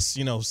the last,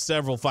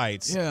 several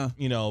fights. Yeah.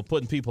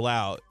 Putting people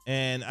out.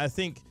 And I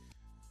think,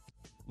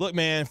 look,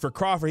 man, for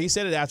Crawford, he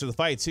said it after the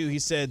fight, too. He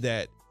said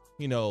that,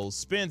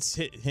 Spence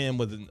hit him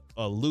with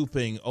a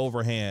looping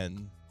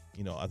overhand,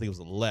 I think it was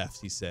a left,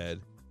 he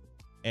said.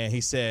 And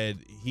he said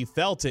he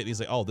felt it. He's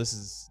like, oh, this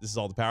is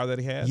all the power that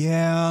he has?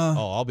 Yeah.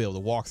 Oh, I'll be able to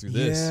walk through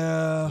this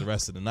for the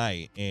rest of the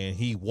night. And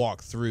he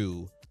walked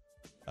through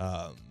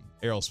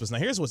Errol Spence. Now,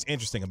 here's what's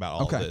interesting about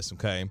all of this,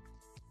 okay?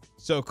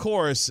 So, of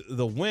course,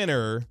 the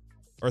loser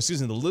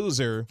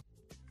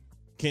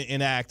can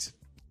enact,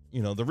 the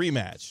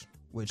rematch.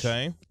 Which,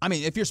 okay? I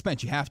mean, if you're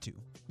Spence, you have to.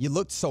 You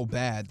looked so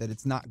bad that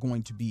it's not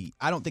going to be,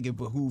 I don't think it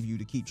behoove you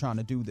to keep trying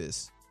to do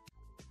this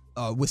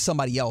with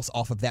somebody else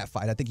off of that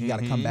fight. I think you got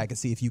to come back and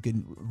see if you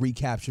can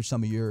recapture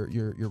some of your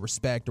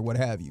respect or what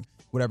have you,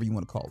 whatever you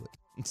want to call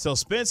it. So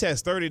Spence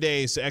has 30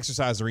 days to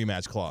exercise the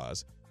rematch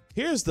clause.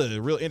 Here's the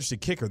real interesting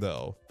kicker,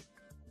 though.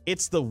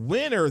 It's the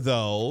winner,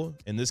 though,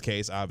 in this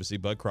case, obviously,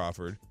 Bud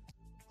Crawford,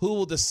 who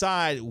will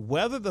decide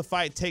whether the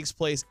fight takes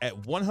place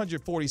at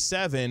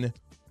 147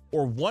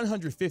 or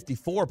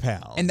 154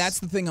 pounds. And that's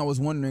the thing I was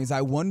wondering, is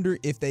I wonder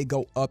if they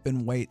go up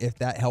in weight, if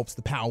that helps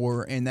the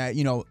power, and that,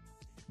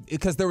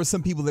 because there were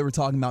some people that were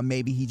talking about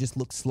maybe he just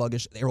looked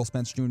sluggish, Errol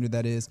Spence Jr.,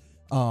 that is,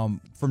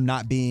 from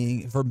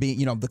being,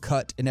 the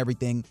cut and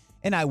everything.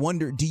 And I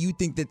wonder, do you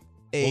think that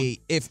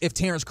if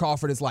Terrence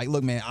Crawford is like,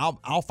 look, man,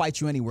 I'll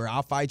fight you anywhere.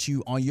 I'll fight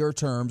you on your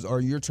terms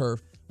or your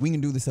turf. We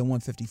can do this at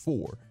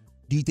 154.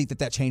 Do you think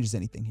that changes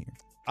anything here?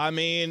 I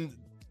mean,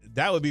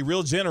 that would be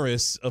real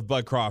generous of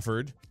Bud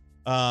Crawford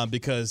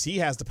because he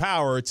has the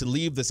power to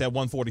leave this at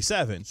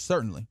 147.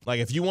 Certainly. Like,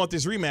 if you want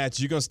this rematch,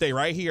 you're going to stay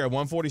right here at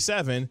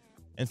 147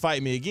 and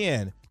fight me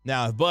again.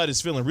 Now, if Bud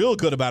is feeling real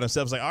good about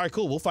himself, it's like, all right,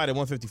 cool, we'll fight at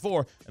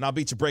 154, and I'll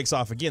beat your brakes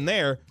off again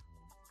there.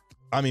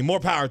 I mean, more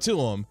power to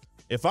him.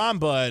 If I'm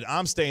Bud,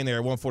 I'm staying there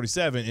at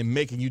 147 and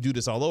making you do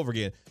this all over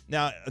again.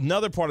 Now,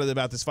 another part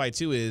about this fight,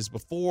 too, is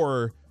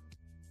before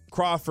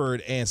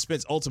Crawford and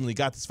Spence ultimately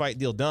got this fight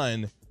deal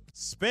done,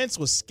 Spence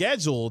was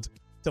scheduled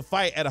to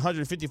fight at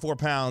 154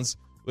 pounds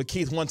with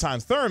Keith one-time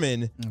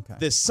Thurman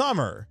this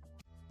summer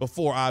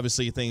before,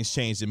 obviously, things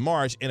changed in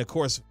March. And, of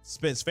course,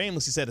 Spence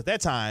famously said at that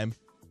time,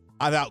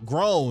 I've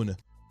outgrown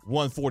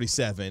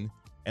 147,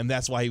 and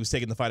that's why he was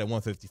taking the fight at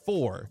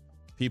 154.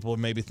 People are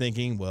maybe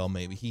thinking, well,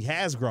 maybe he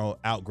has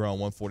outgrown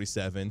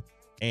 147,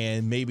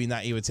 and maybe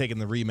not even taking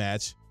the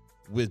rematch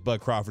with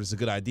Bud Crawford is a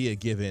good idea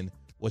given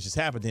what just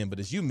happened to him. But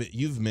as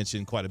you've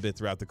mentioned quite a bit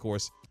throughout the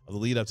course of the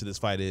lead up to this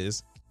fight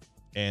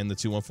and the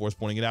 214 is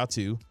pointing it out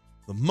too,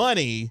 the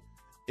money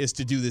is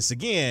to do this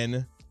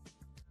again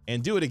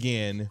and do it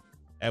again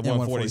at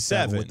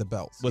 147 with the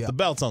belts. With the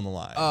belts on the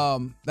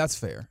line. That's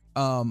fair.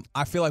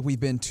 I feel like we've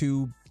been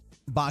too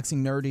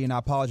boxing nerdy, and I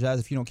apologize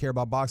if you don't care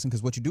about boxing,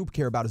 because what you do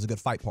care about is a good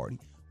fight party.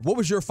 What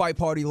was your fight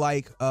party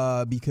like?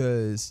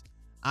 Because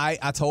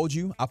I told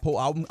you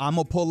I'm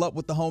gonna pull up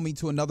with the homie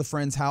to another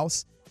friend's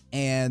house,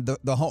 and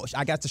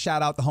I got to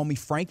shout out the homie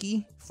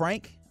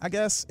Frank, I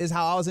guess is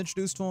how I was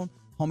introduced to him.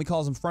 Homie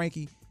calls him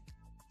Frankie.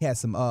 He had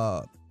some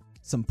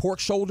pork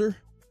shoulder.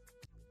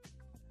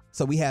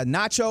 So we had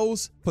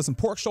nachos, put some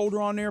pork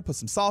shoulder on there, put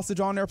some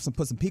sausage on there,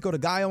 put some pico de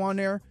gallo on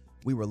there.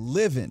 We were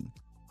living,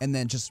 and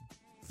then just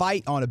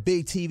fight on a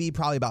big TV,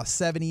 probably about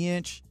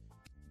 70-inch.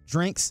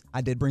 Drinks.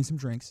 I did bring some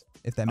drinks,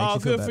 if that makes you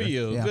feel better. Oh, good for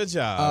you. Yeah. Good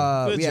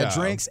job. We had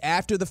drinks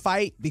after the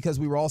fight because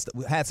we were all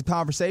had some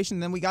conversation.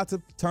 And then we got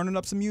to turning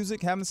up some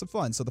music, having some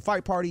fun. So the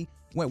fight party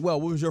went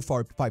well. What was your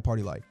fight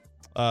party like?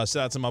 Shout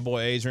out to my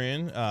boy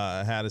Adrian.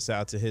 Had us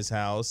out to his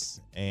house,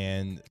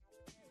 and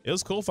it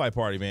was a cool fight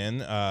party, man.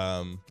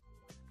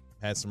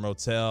 Had some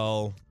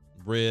Rotel,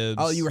 ribs.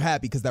 Oh, you were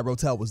happy because that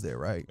Rotel was there,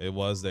 right? It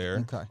was there.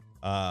 Okay.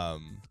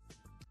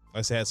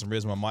 I said, had some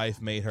ribs. My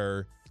wife made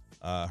her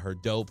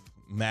dope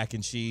mac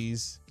and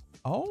cheese.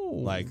 Oh.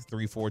 Like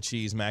 3-4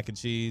 cheese mac and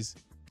cheese.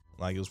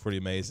 Like, it was pretty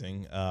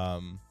amazing.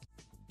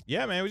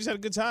 Yeah, man, we just had a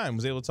good time.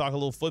 Was able to talk a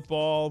little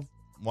football,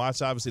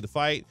 watch, obviously, the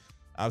fight.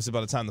 Obviously,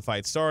 by the time the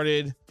fight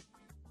started,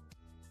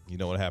 you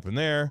know what happened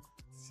there.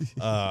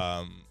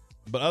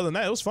 But other than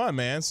that, it was fun,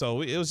 man.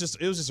 So it was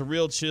just a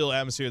real chill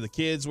atmosphere. The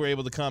kids were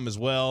able to come as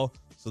well,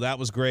 so that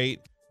was great.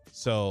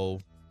 So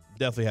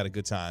definitely had a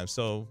good time.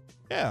 So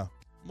yeah,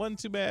 wasn't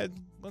too bad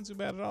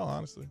at all,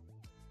 honestly.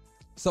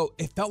 So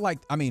it felt like,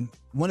 I mean,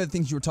 one of the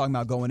things you were talking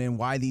about going in,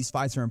 why these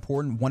fights are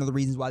important, one of the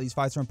reasons why these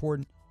fights are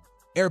important,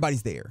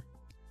 everybody's there.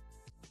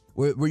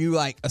 Were you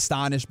like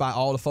astonished by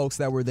all the folks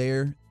that were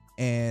there?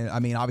 And I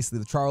mean, obviously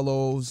the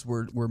Charlos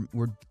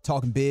were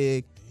talking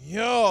big.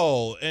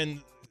 Yo,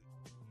 and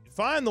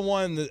find the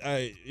one that,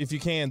 if you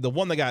can, the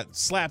one that got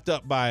slapped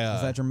up by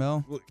Is that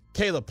Jermell?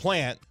 Caleb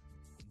Plant.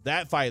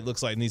 That fight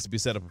looks like it needs to be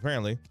set up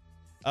apparently.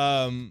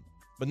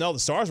 But no, the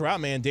stars were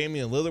out, man.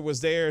 Damian Lillard was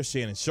there,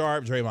 Shannon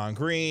Sharp, Draymond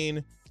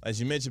Green. As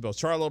you mentioned, both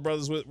Charlo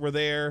brothers were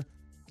there.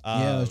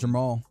 Yeah, it was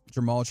Jamal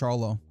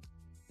Charlo.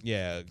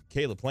 Yeah,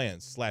 Caleb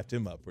Plant slapped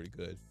him up pretty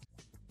good.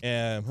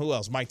 And who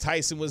else? Mike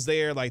Tyson was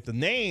there. Like, the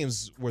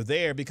names were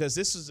there because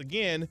this is,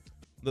 again,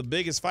 the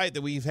biggest fight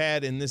that we've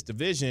had in this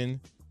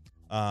division,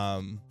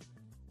 arguably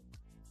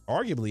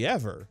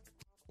ever,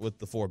 with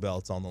the 4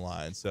 belts on the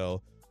line.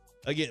 So,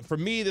 again, for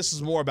me, this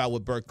was more about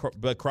what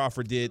Bud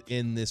Crawford did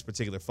in this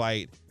particular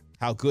fight,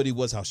 how good he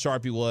was, how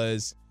sharp he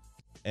was.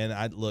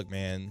 And look,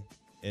 man,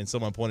 and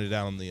someone pointed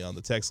out on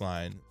the text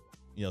line,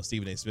 you know,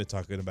 Stephen A. Smith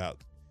talking about,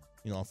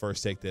 you know, on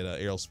First Take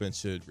that Errol Spence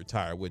should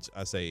retire, which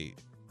I say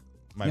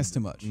That's too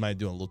much. Might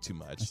do a little too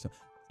much.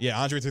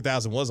 Yeah, Andre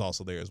 3000 was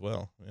also there as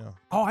well. Yeah.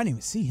 Oh, I didn't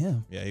even see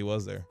him. Yeah, he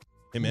was there.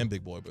 Him and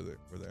Big Boy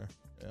were there.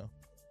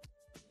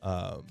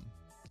 Yeah.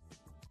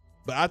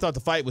 But I thought the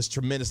fight was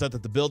tremendous. I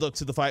thought the build-up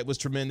to the fight was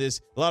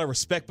tremendous. A lot of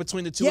respect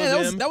between the two of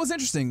them. Yeah, that was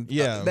interesting.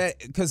 Yeah.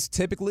 Because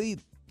typically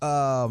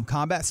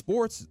combat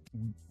sports,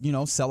 you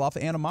know, sell off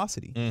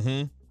animosity.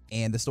 Mm-hmm.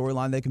 And the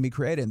storyline that can be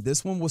created. And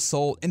this one was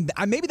sold, and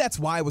maybe that's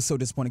why it was so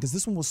disappointing, because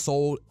this one was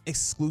sold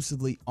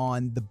exclusively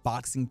on the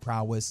boxing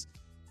prowess,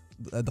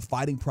 the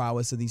fighting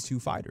prowess of these two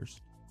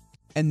fighters.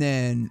 And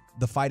then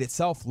the fight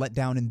itself let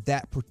down in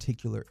that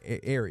particular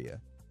area.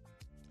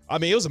 I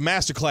mean, it was a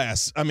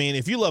masterclass. I mean,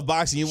 if you love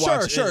boxing, you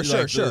watch sure.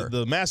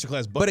 the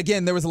masterclass. But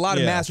again, there was a lot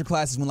of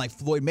masterclasses when like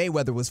Floyd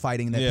Mayweather was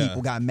fighting that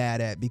people got mad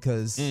at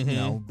because, you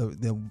know,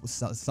 the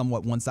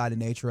somewhat one-sided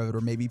nature of it,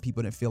 or maybe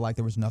people didn't feel like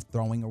there was enough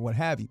throwing or what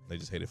have you. They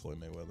just hated Floyd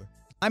Mayweather.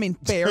 I mean,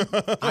 fair.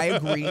 I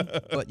agree.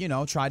 But, you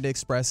know, tried to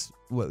express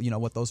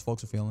what those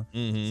folks are feeling.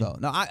 Mm-hmm. So,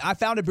 no, I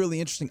found it really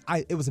interesting.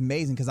 It was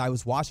amazing because I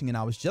was watching and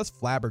I was just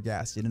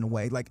flabbergasted in a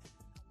way. Like,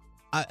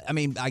 I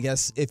mean, I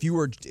guess if you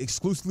were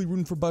exclusively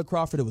rooting for Bud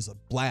Crawford, it was a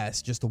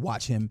blast just to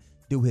watch him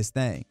do his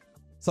thing.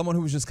 Someone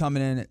who was just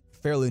coming in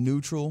fairly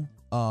neutral,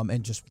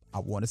 and just I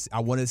wanted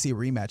to see a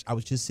rematch. I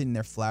was just sitting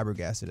there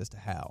flabbergasted as to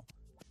how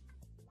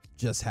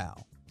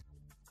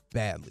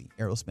badly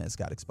Errol Spence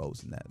got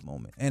exposed in that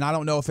moment. And I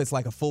don't know if it's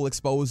like a full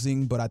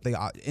exposing, but I think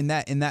in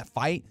that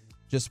fight,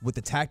 just with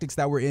the tactics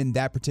that were in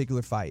that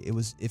particular fight,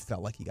 it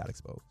felt like he got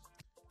exposed.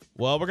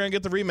 Well, we're going to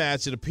get the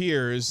rematch, it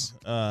appears,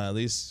 at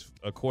least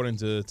according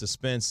to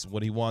Spence,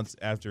 what he wants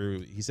after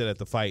he said at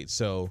the fight.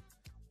 So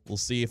we'll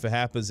see if it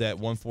happens at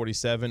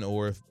 147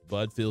 or if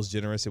Bud feels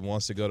generous and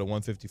wants to go to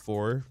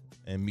 154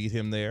 and meet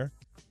him there.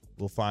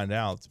 We'll find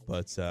out.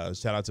 But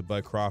shout out to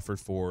Bud Crawford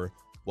for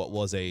what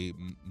was a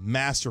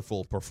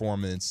masterful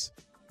performance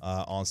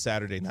on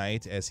Saturday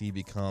night as he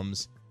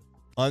becomes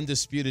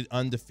undisputed,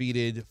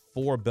 undefeated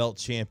 4-belt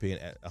champion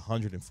at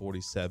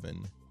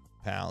 147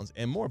 pounds.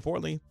 And more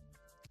importantly,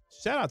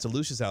 shout out to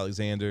Lucius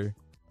Alexander,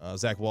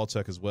 Zach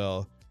Walchuk as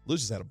well.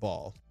 Lucius had a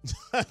ball.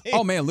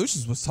 Oh, man,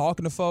 Lucius was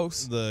talking to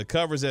folks. The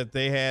covers that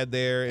they had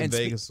there in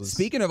Vegas was...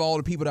 Speaking of all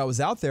the people that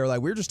was out there,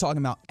 like, we were just talking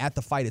about at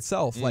the fight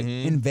itself. Like,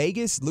 in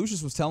Vegas,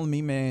 Lucius was telling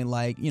me, man,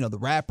 like, you know, the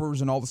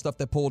rappers and all the stuff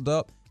that pulled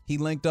up, he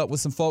linked up with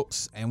some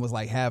folks and was,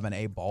 like, having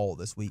a ball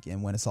this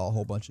weekend when it saw a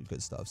whole bunch of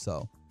good stuff.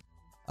 So,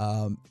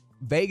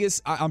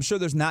 Vegas, I'm sure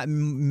there's not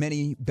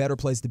many better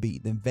place to be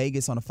than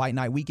Vegas on a fight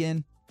night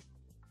weekend,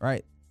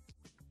 right?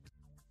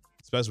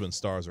 Especially when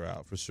stars are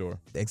out, for sure.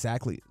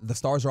 Exactly. The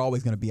stars are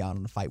always going to be out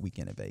on the fight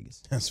weekend in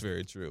Vegas. That's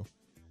very true.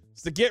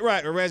 It's the Get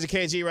Right with Reggie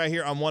KG right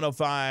here on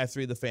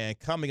 105.3 The Fan.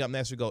 Coming up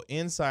next, we go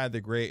inside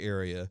the gray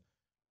area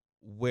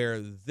where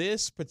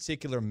this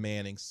particular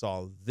Manning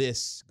saw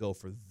this go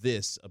for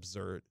this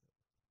absurd.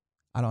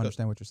 I don't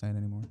understand what you're saying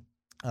anymore.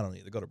 I don't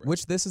either. Go to break.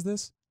 Which this is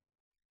this?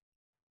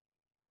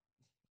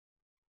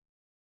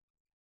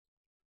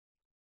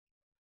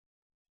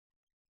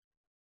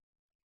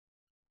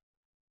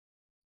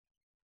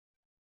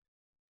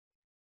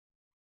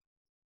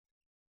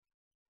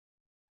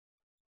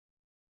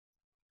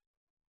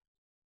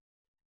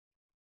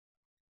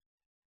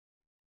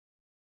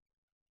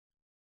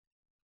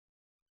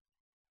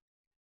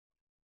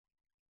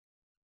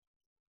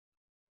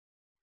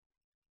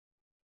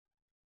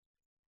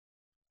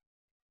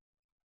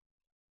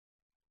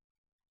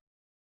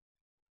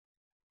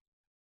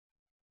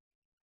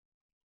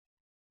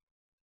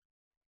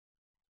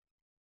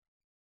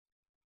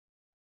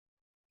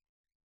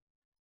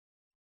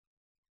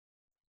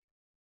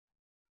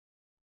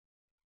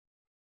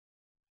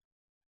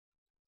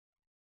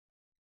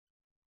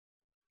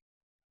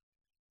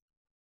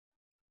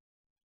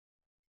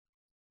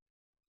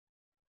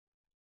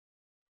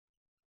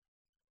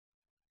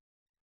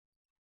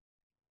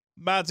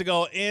 About to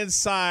go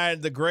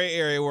inside the gray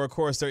area where, of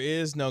course, there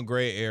is no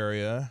gray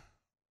area.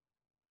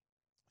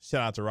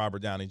 Shout out to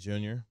Robert Downey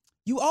Jr.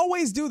 You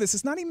always do this.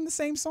 It's not even the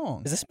same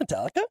song. Is this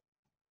Metallica?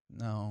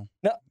 No.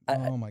 No.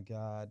 Oh my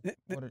God.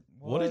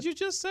 What did you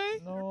just say?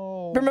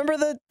 No. Remember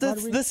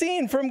the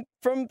scene from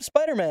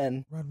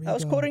Spider-Man? I was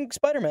Rodrigo. quoting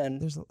Spider-Man.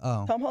 There's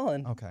Tom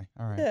Holland. Okay.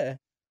 All right. Yeah.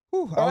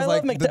 Whew, Or I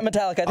love the-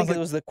 Metallica. I think like- it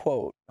was the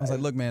quote. I was like,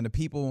 look, man, the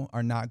people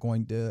are not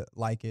going to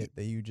like it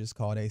that you just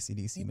called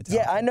AC/DC Metallica.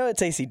 Yeah, I know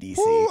it's AC/DC.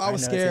 Whew, I know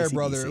was it's scared, AC/DC.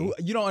 brother.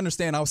 You don't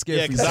understand. I was scared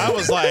Yeah, for you. because I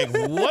was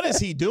like, what is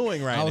he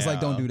doing right now? I was like,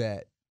 don't do that.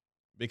 I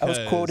Because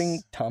was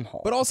quoting Tom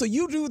Holland. But also,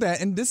 you do that,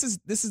 and this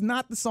is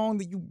not the song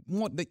that you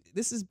want.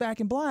 This is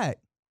Back in Black.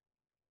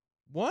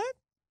 What?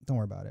 Don't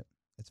worry about it.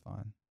 It's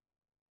fine.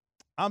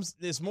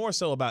 It's more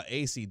so about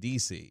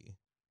AC/DC.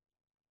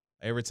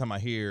 Every time I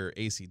hear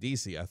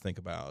AC/DC, I think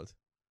about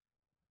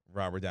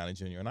Robert Downey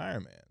Jr. and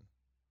Iron Man.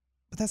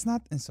 But that's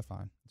not. It's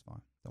fine. It's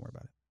fine. Don't worry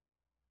about it.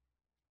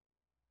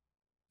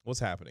 What's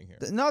happening here?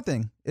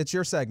 Nothing. It's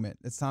your segment.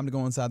 It's time to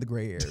go inside the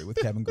gray area with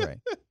Kevin Gray.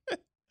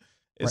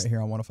 It's, right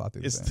here on 105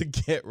 through the It's Fan. to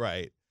get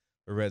right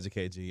for Reggie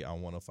KG on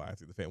 105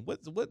 through the fan.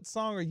 What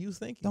song are you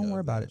thinking? Don't of,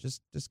 worry about man? it.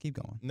 Just keep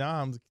going. No,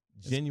 I'm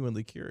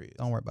genuinely curious.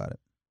 Don't worry about it.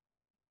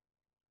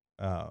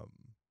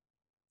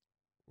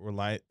 We're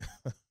live.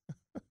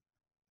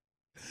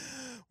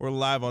 We're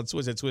live on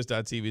Twitch at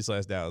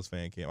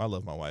twitch.tv/DallasFanCam. I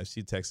love my wife.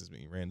 She texts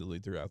me randomly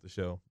throughout the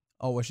show,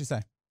 Oh, what'd she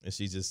say? and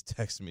she just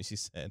texted me. She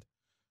said,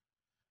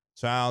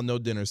 "Child, no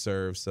dinner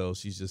served, so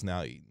she's just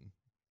now eating."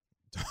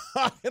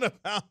 Talking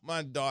about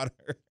my daughter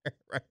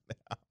right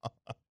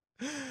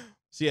now.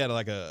 She had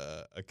like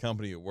a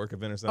company at work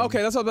event or something.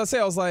 Okay, that's what I was about to say.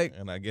 I was like,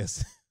 And I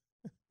guess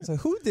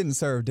who didn't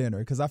serve dinner?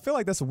 Because I feel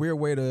like that's a weird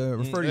way to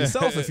refer to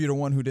yourself if you're the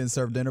one who didn't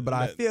serve dinner. But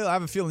I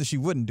have a feeling she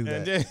wouldn't do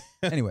and that.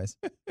 then- Anyways,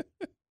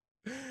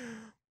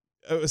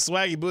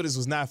 Swaggy Buddhist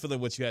was not feeling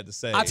what you had to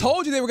say. I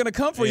told you they were going to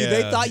come for you.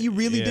 They Yeah, thought you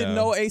really yeah. didn't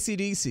know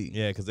AC/DC.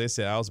 Yeah, because they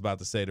said I was about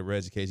to say to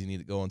Reggie Cage, you need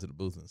to go into the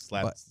booth and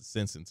slap But- the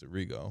sense into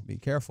Rigo. Be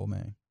careful,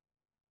 man.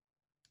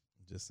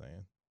 Just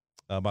saying.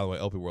 By the way,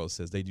 Opie World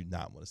says they do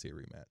not want to see a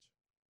rematch.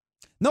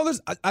 No,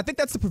 I think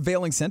that's the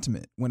prevailing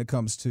sentiment when it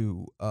comes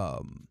to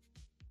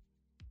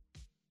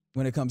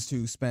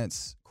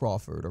Spence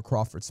Crawford or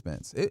Crawford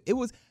Spence. That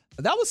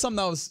was something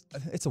that was.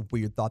 It's a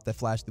weird thought that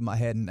flashed through my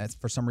head and that's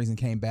for some reason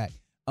came back.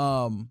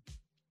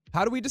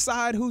 How do we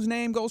decide whose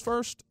name goes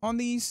first on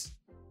these?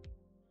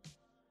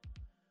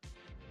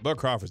 Bud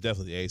Crawford's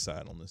definitely the A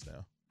side on this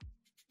now.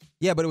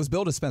 Yeah, but it was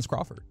billed as Spence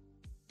Crawford.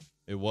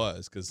 It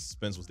was because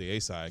Spence was the A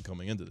side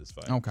coming into this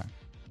fight. Okay.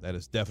 That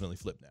is definitely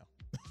flipped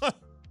now.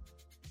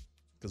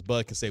 Because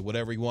Bud can say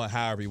whatever he want,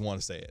 however he want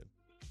to say it.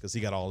 Because he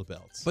got all the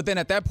belts. But then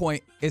at that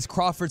point, is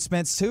Crawford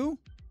Spence too?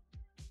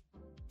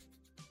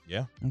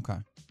 Yeah, Okay.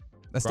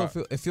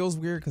 It feels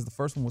weird because the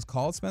first one was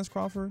called Spence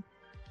Crawford.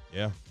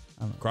 yeah.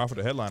 Crawford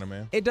the headliner,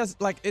 man. It does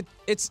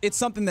it's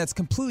something that's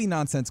completely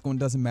nonsensical and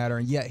doesn't matter,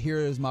 and yet here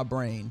is my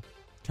brain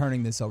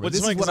turning this over. Which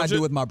This is funny, is what 'cause I I'm do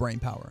sure- with my brain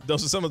power.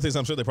 Those are some of the things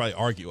I'm sure they probably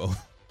argue over.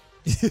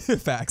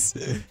 Facts.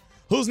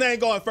 Whose name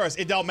going first?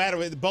 It don't matter.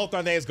 Both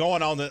our names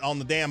going on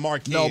the damn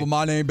marquee. No, but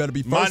my name better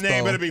be first. My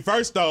name though. better be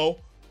first, though.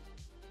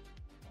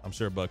 I'm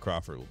sure Bud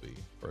Crawford will be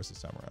first this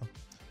time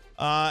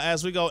around.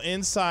 As we go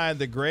inside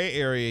the gray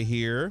area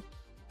here,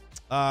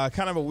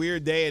 kind of a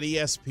weird day at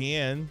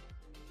ESPN.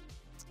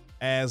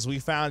 As we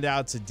found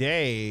out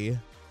today,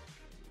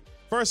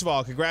 first of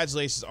all,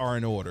 congratulations are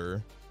in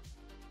order.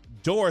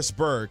 Doris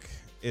Burke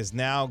is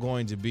now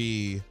going to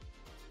be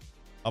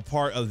a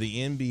part of the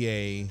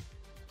NBA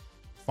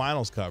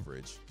Finals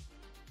coverage.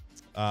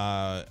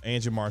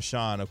 Andrew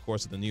Marchand, of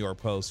course, of the New York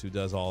Post, who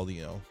does all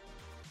the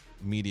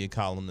media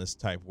columnist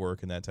type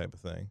work and that type of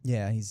thing.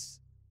 Yeah, he's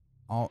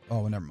all.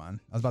 Oh, never mind.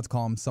 I was about to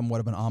call him somewhat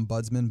of an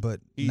ombudsman, but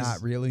He's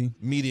not really.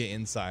 Media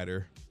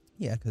insider.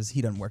 Yeah, because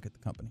he doesn't work at the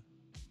company.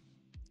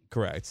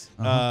 Correct.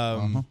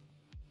 Uh-huh.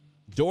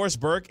 Doris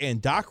Burke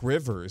and Doc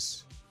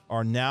Rivers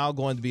are now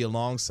going to be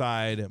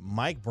alongside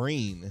Mike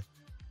Breen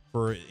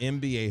for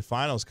NBA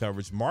Finals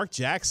coverage. Mark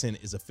Jackson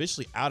is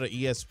officially out of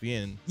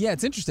ESPN. Yeah,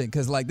 it's interesting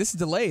because this is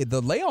delayed.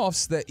 The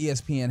layoffs that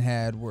ESPN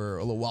had were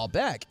a little while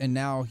back, and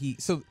now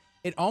so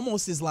it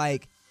almost is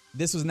like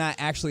this was not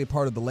actually a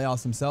part of the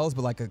layoffs themselves,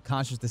 but like a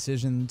conscious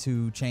decision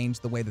to change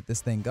the way that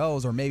this thing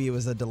goes, or maybe it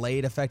was a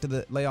delayed effect of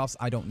the layoffs.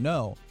 I don't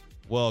know.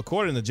 Well,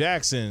 according to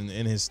Jackson,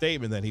 in his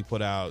statement that he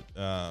put out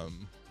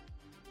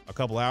a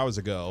couple hours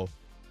ago,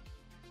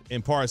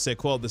 in part said,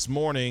 quote, "This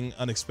morning,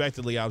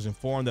 unexpectedly, I was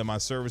informed that my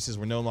services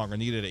were no longer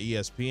needed at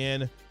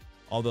ESPN.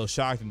 Although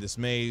shocked and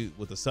dismayed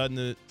with the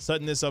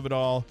suddenness of it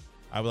all,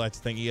 I would like to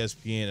thank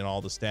ESPN and all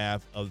the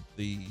staff of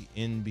the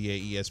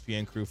NBA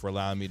ESPN crew for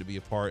allowing me to be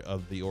a part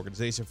of the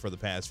organization for the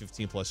past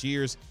 15 plus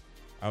years.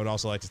 I would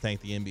also like to thank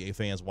the NBA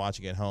fans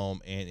watching at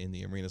home and in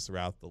the arenas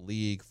throughout the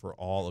league for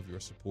all of your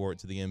support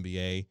to the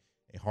NBA.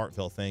 A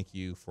heartfelt thank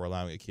you for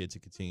allowing a kid to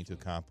continue to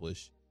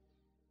accomplish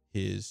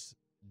his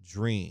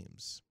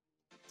dreams,"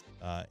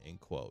 end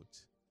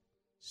quote.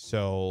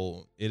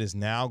 So it is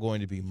now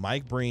going to be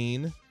Mike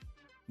Breen,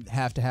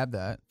 Have to have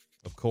that.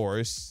 of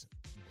course,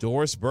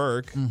 Doris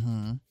Burke,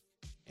 Mm-hmm.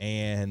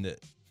 and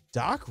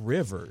Doc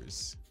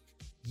Rivers.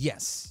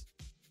 Yes.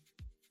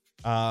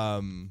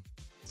 Doris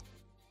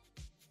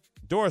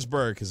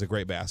Burke is a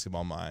great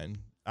basketball mind.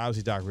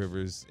 Obviously, Doc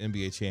Rivers,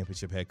 NBA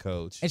championship head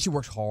coach. And she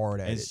works hard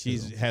at And it. she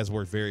too. has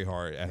worked very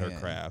hard at her Yeah.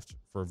 craft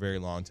for a very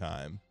long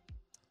time.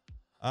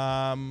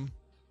 I'm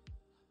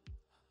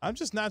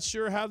just not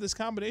sure how this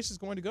combination is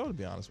going to go, to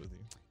be honest with you.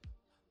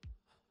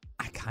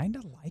 I kind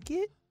of like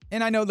it.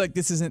 And I know like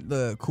this isn't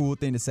the cool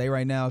thing to say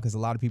right now because a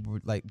lot of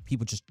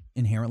people just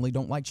inherently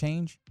don't like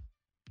change.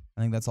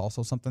 I think that's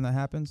also something that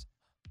happens.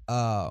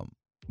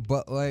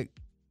 But like,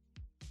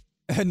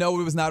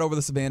 no, it was not over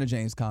the Savannah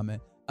James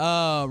comment.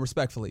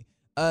 Respectfully.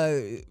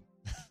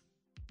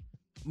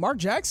 Mark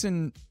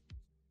Jackson,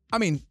 I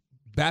mean,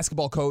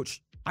 basketball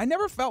coach, I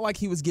never felt like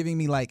he was giving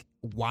me like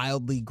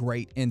wildly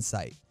great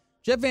insight.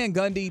 Jeff Van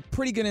Gundy,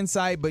 pretty good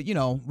insight, but you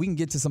know, we can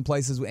get to some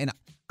places and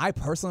I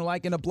personally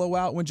like in a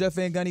blowout when Jeff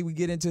Van Gundy would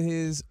get into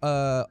his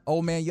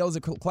old man yells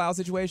at cloud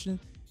situation.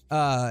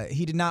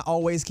 He did not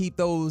always keep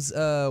those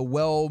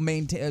well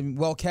maintained,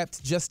 well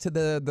kept just to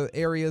the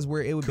areas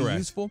where it would Correct. be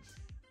useful.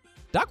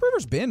 Doc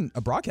Rivers been a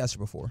broadcaster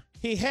before.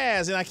 He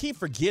has, and I keep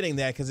forgetting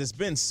that because it's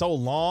been so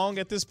long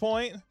at this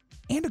point.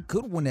 And a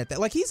good one at that.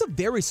 Like, he's a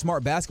very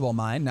smart basketball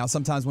mind. Now,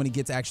 sometimes when he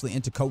gets actually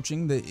into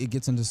coaching, it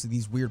gets into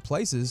these weird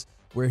places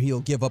where he'll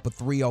give up a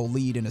 3-0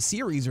 lead in a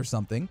series or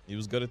something. He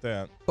was good at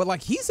that. But,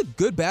 like, he's a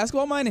good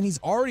basketball mind, and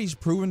he's already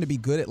proven to be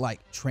good at, like,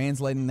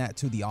 translating that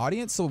to the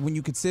audience. So when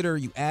you consider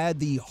you add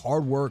the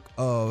hard work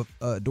of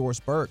Doris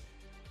Burke,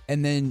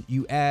 and then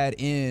you add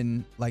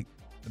in, like,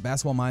 the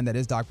basketball mind that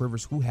is Doc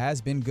Rivers, who has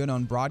been good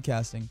on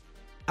broadcasting,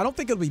 I don't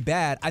think it'll be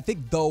bad. I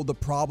think, though, the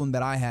problem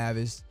that I have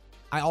is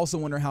I also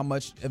wonder how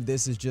much of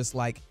this is just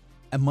like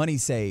a money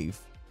save,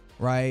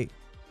 right?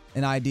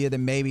 An idea that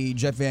maybe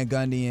Jeff Van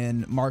Gundy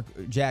and Mark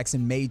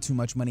Jackson made too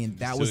much money and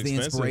that It's was too the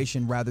expensive.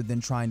 inspiration rather than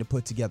trying to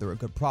put together a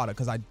good product.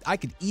 Because I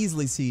could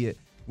easily see it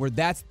where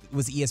that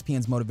was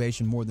ESPN's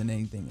motivation more than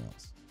anything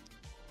else.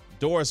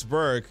 Doris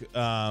Burke,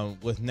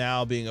 with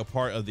now being a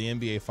part of the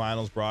NBA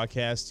Finals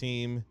broadcast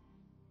team,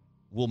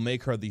 will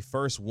make her the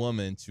first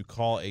woman to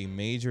call a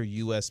major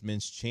U.S.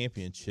 men's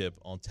championship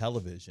on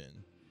television.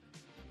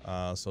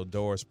 So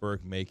Doris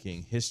Burke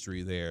making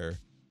history there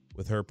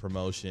with her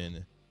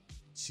promotion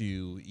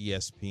to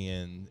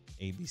ESPN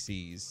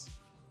ABC's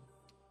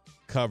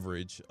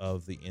coverage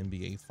of the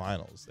NBA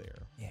Finals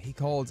there. Yeah, he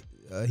called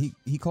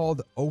he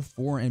called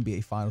 04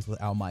 NBA Finals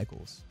with Al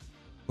Michaels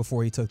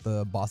before he took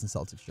the Boston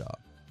Celtics job.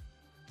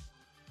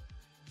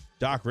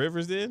 Doc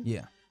Rivers did?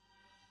 Yeah.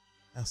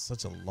 That's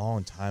such a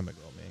long time ago,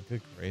 man.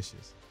 Good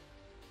gracious.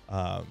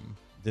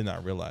 Did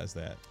not realize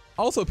that.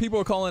 Also, people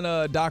are calling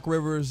Doc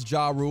Rivers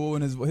Ja Rule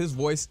and his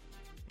voice.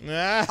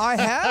 I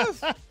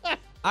have.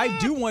 I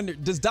do wonder,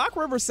 does Doc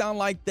Rivers sound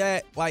like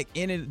that, like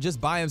in it just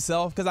by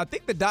himself? Because I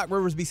think that Doc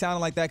Rivers be sounding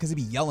like that because he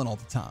be yelling all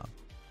the time.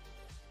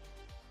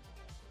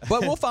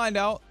 But we'll find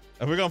out.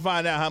 And we're going to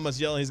find out how much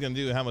yelling he's going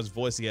to do and how much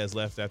voice he has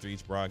left after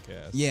each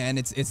broadcast. Yeah, and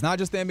it's not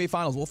just the NBA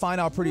Finals. We'll find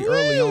out pretty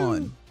early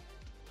on.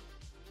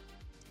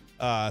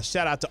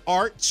 Shout out to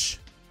Arch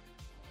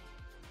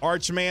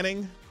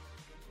Manning.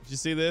 Did you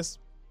see this?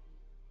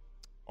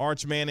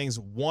 Arch Manning's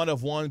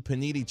one-of-one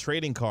Panini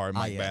trading card,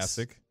 Mike yes.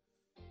 Bassick,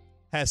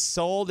 has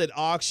sold at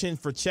auction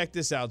for, check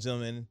this out,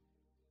 gentlemen,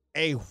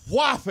 a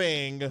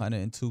whopping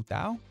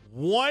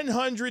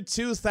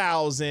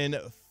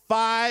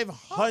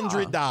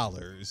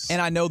 $102,500.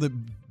 And I know that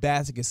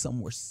Bassick is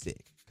somewhere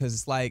sick because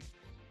it's like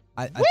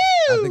I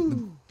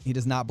think he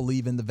does not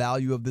believe in the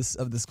value of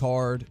this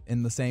card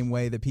in the same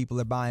way that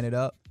people are buying it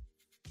up.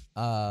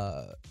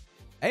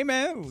 Hey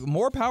man,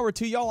 more power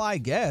to y'all, I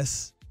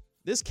guess.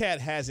 This cat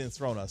hasn't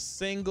thrown a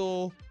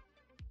single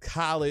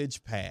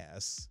college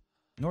pass.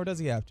 Nor does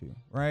he have to,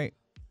 right?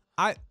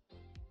 By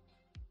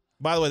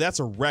the way, that's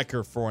a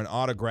record for an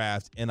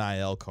autographed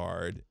NIL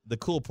card. The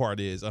cool part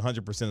is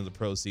 100% of the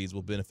proceeds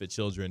will benefit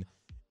children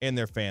and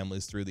their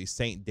families through the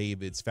St.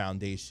 David's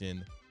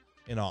Foundation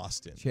in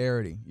Austin.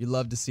 Charity. You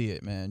love to see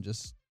it, man.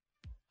 Just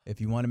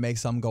if you want to make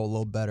something go a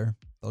little better,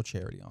 throw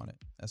charity on it.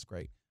 That's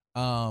great.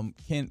 Can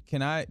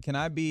I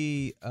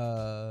be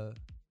annoying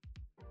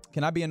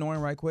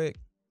right quick?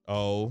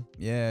 Oh.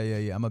 Yeah.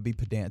 I'm gonna be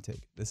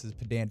pedantic. This is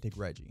pedantic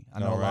Reggie. I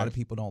know a lot of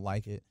people don't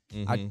like it.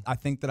 Mm-hmm. I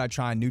think that I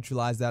try and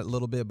neutralize that a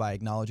little bit by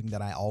acknowledging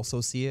that I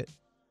also see it.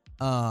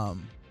 Can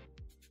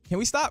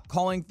we stop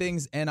calling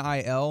things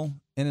NIL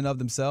in and of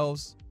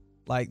themselves?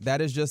 Like, that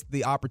is just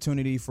the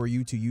opportunity for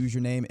you to use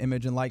your name,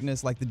 image, and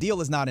likeness. Like, the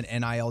deal is not an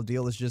NIL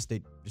deal. It's just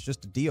a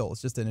deal.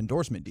 It's just an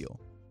endorsement deal,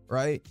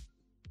 right?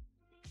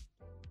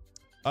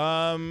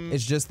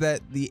 It's just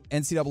that the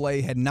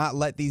NCAA had not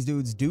let these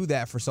dudes do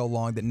that for so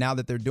long that now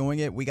that they're doing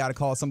it, we got to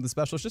call it something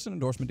special. It's just an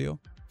endorsement deal.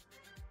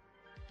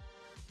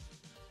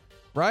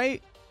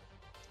 Right?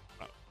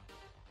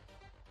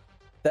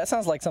 That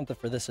sounds like something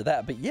for this or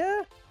that, but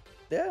yeah.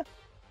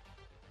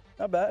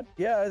 Not bad.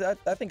 Yeah,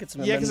 I think it's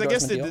an Yeah, because I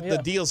guess endorsement the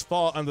deals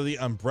fall under the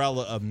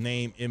umbrella of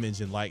name, image,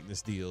 and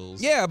likeness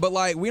deals. Yeah, but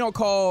like we don't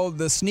call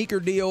the sneaker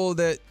deal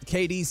that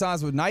KD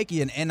signs with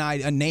Nike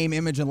a name,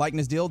 image, and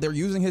likeness deal. They're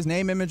using his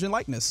name, image, and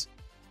likeness.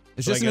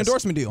 It's But I just an guess-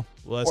 endorsement deal.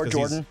 Well, that's Or 'cause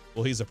Jordan.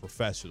 He's a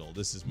professional.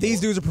 This is more,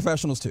 These dudes are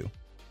professionals too.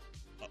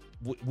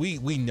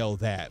 we know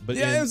that, but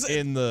Yeah, it was-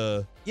 in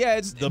the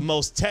It's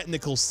most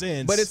technical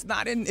sense, but it's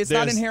not not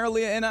there's-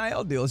 inherently an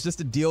NIL deal. It's just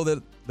a deal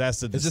that that's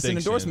the it's just distinction. an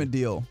endorsement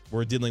deal.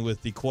 We're dealing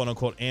with the quote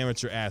unquote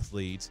amateur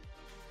athletes,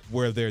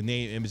 where their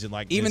name, image, and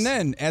likeness. Even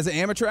then, as an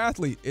amateur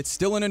athlete, it's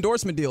still an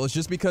endorsement deal. It's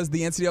just because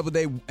the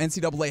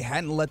NCAA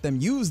hadn't let them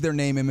use their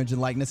name, image,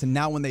 and likeness, and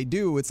now when they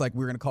do, it's like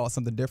we're going to call it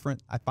something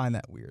different. I find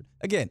that weird.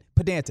 Again,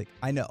 pedantic.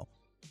 I know.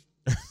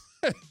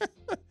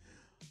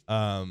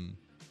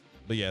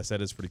 But yes,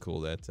 that is pretty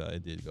cool that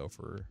it did go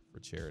for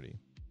charity.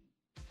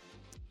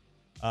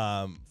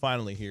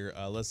 Finally here,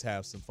 let's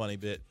have some funny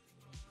bit.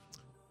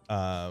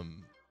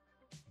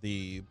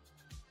 The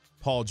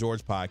Paul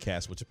George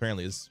podcast, which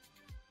apparently is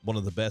one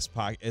of the best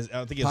podcasts.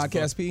 I think it's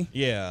Podcast P?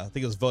 Yeah, I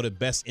think it was voted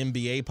best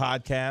NBA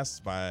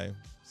podcast by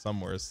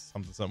somewhere.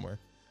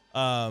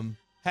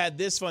 Had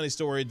this funny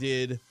story.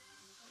 Did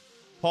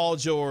Paul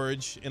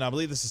George, and I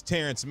believe this is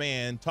Terrence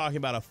Mann, talking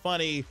about a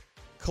funny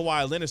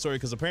Kawhi Leonard story,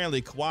 because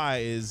apparently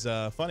Kawhi is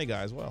a funny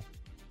guy as well.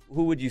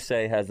 Who would you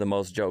say has the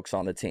most jokes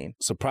on the team?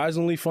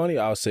 Surprisingly funny,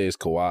 I would say it's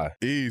Kawhi.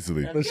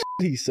 Easily. The shit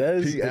he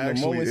says, He in the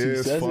actually moments he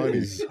is says funny. it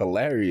is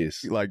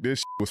hilarious. Like,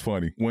 this was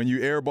funny. When you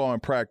airball in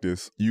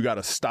practice, you got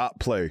to stop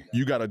play.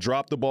 You got to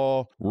drop the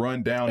ball,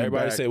 run down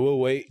Everybody and back. say, we'll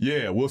wait.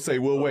 Yeah, we'll say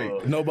we'll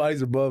wait.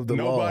 Nobody's above the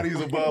law. Nobody's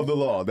above the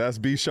law. That's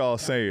B. Shaw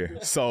saying.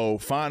 So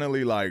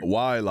finally, like,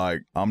 why?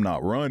 Like, I'm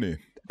not running.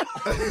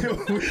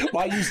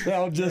 Why you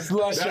sound just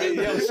like straight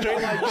like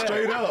that?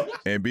 Straight up.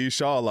 And B.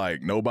 Shaw,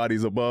 like,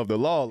 nobody's above the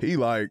law. He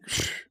like,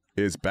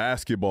 it's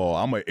basketball.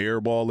 I'm an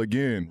airball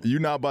again. You're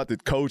not about to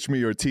coach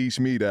me or teach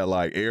me that,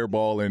 like,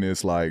 airballing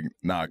is, like,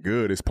 not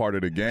good. It's part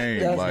of the game.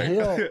 That's like,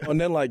 him. And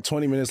then like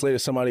 20 minutes later,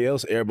 somebody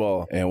else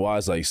airball. And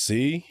Y's like,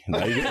 see?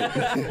 Now you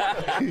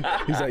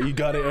he's like, you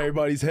got it in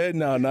everybody's head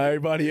now. Now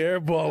everybody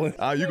airballing.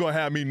 you're going to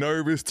have me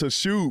nervous to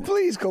shoot.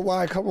 Please,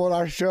 Kawhi, come on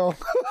our show.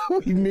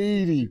 We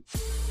need you.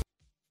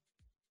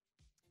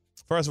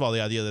 First of all,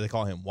 the idea that they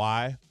call him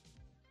Y,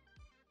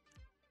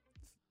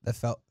 That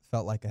felt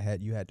like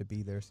you had to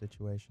be there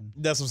situation.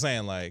 that's what I'm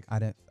saying. Like, I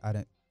didn't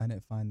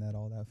find that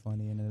all that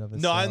funny in and of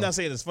itself. no, I'm not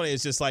saying it's funny.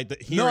 It's just like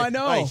I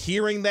know. Like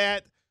hearing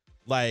that,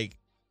 like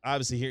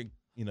obviously hearing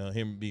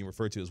him being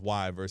referred to as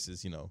Y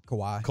versus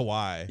Kawhi.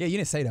 Kawhi. Yeah, you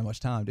didn't say that much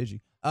time, did you?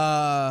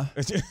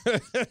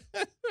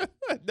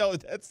 No,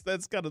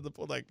 that's kind of the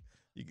point. Like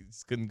you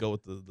just couldn't go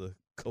with the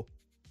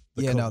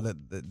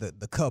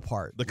cup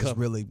part The was cup.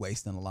 really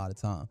wasting a lot of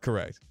time.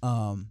 correct.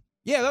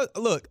 Yeah,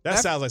 look. That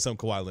sounds like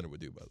something Kawhi Leonard would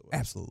do, by the way.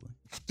 Absolutely.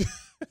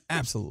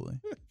 Absolutely.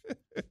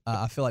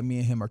 I feel like me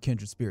and him are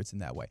kindred spirits in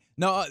that way.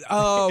 No,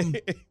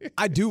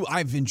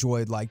 I've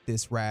enjoyed like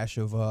this rash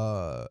of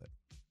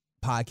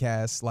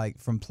podcasts like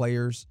from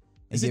players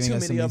and Is it giving too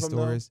us some many of of these them,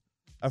 though? stories.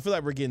 I feel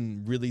like we're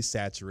getting really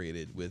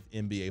saturated with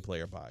NBA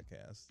player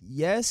podcasts.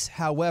 Yes,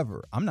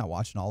 however, I'm not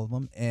watching all of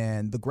them.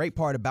 And the great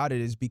part about it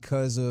is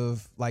because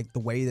of like the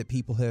way that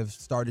people have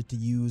started to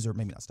use, or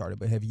maybe not started,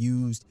 but have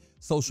used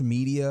social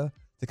media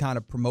to kind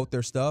of promote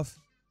their stuff,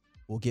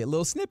 we'll get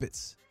little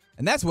snippets.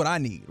 And that's what I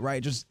need,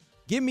 right? Just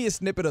give me a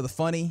snippet of the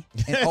funny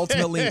and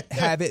ultimately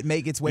have it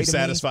make its way You're to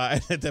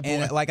satisfied at that me.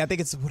 point. And like I think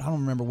it's, I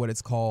don't remember what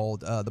it's called,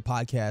 the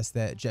podcast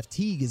that Jeff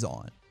Teague is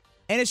on.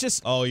 And it's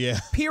just Oh yeah.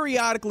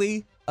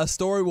 periodically a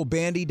story will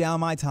bandy down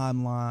my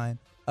timeline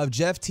of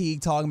Jeff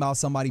Teague talking about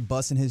somebody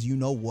busting his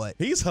you-know-what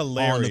He's on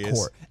hilarious. the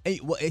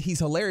court. He's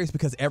hilarious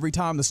because every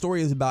time the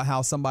story is about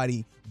how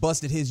somebody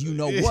busted his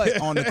you-know-what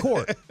on the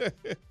court.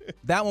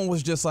 That one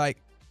was just like,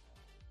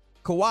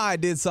 Kawhi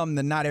did something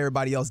that not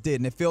everybody else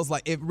did. And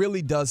it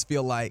really does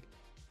feel like,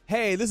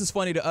 hey, this is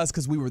funny to us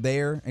because we were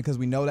there and because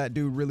we know that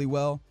dude really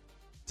well.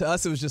 To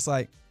us, it was just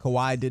like,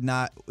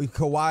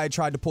 Kawhi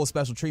tried to pull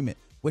special treatment,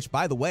 which,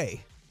 by the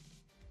way,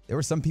 there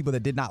were some people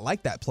that did not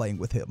like that playing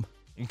with him.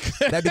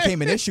 That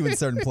became an issue in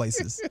certain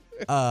places.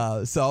 So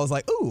I was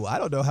like, ooh, I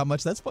don't know how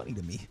much that's funny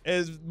to me.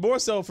 As more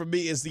so for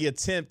me is the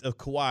attempt of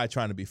Kawhi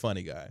trying to be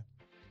funny guy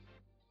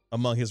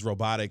among his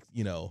robotic,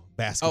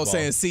 basketball. Oh,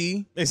 saying,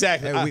 see?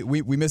 Exactly. Hey,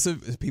 we miss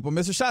people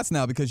missing shots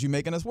now because you're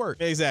making us work.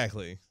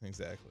 Exactly.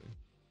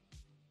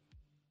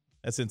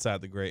 That's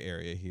inside the gray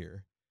area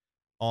here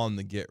on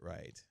the Get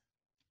Right.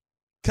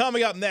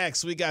 Coming up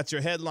next, we got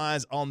your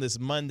headlines on this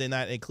Monday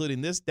night,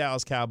 including this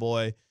Dallas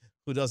Cowboy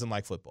who doesn't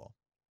like football.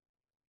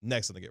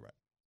 Next on the Get Right.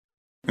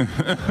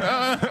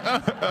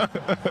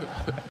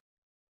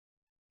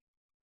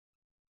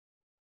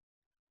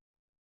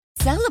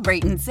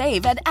 Celebrate and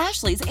save at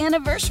Ashley's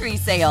Anniversary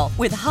Sale.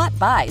 With Hot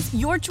Buys,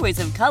 your choice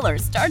of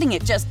colors starting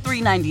at just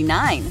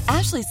 $3.99.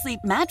 Ashley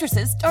Sleep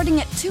mattresses starting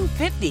at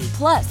 $2.50.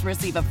 Plus,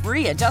 receive a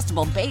free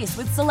adjustable base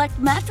with select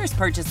mattress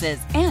purchases.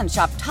 And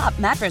shop top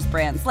mattress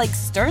brands like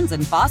Stearns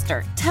 &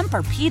 Foster,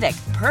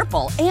 Tempur-Pedic,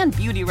 Purple, and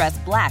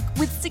Beautyrest Black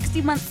with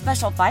 60-month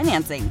special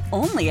financing.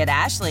 Only at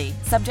Ashley.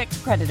 Subject to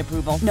credit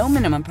approval. No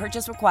minimum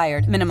purchase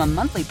required. Minimum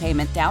monthly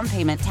payment, down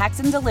payment, tax,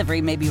 and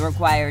delivery may be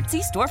required.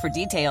 See store for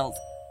details.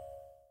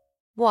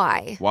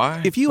 Why?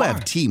 If you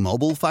have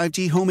T-Mobile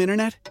 5G home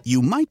internet,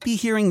 you might be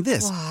hearing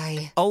this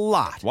Why? a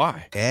lot.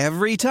 Why?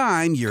 Every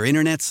time your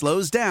internet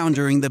slows down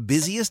during the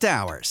busiest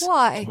hours.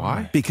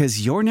 Why?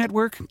 Because your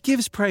network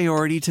gives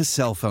priority to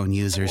cell phone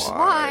users.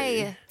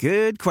 Why?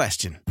 Good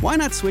question. Why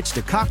not switch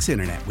to Cox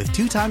Internet with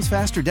 2 times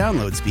faster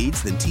download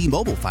speeds than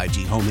T-Mobile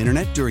 5G home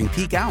internet during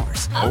peak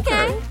hours?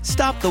 Okay.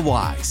 Stop the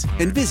whys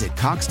and visit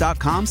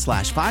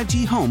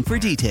cox.com/5G home for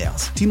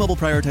details. T-Mobile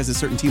prioritizes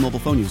certain T-Mobile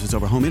phone users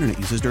over home internet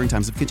users during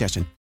times of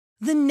congestion.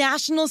 The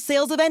national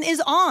sales event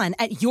is on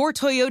at your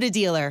Toyota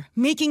dealer,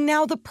 making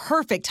now the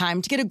perfect time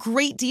to get a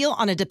great deal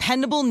on a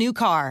dependable new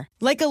car.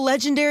 Like a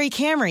legendary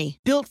Camry,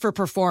 built for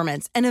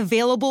performance and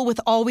available with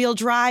all-wheel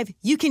drive,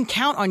 you can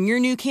count on your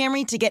new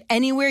Camry to get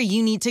anywhere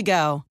you need to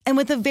go. And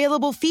with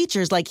available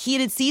features like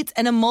heated seats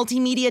and a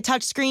multimedia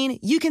touchscreen,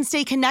 you can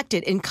stay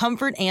connected in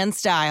comfort and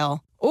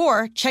style.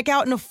 Or check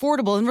out an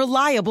affordable and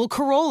reliable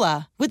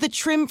Corolla with a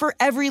trim for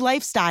every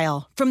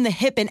lifestyle. From the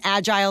hip and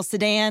agile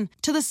sedan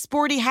to the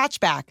sporty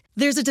hatchback,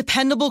 there's a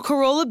dependable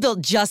Corolla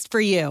built just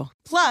for you.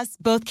 Plus,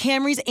 both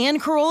Camrys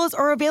and Corollas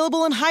are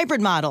available in hybrid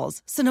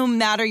models. So no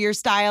matter your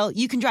style,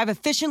 you can drive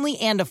efficiently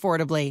and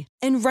affordably.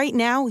 And right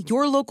now,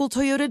 your local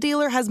Toyota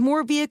dealer has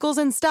more vehicles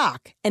in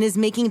stock and is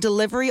making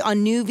delivery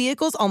on new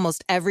vehicles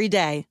almost every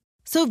day.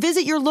 So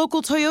visit your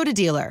local Toyota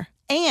dealer.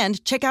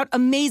 And check out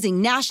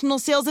amazing national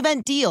sales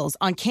event deals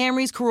on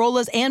Camrys,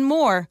 Corollas, and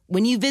more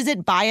when you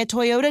visit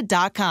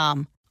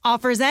buyatoyota.com.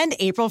 Offers end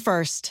April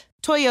 1st.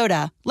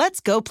 Toyota,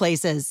 let's go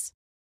places.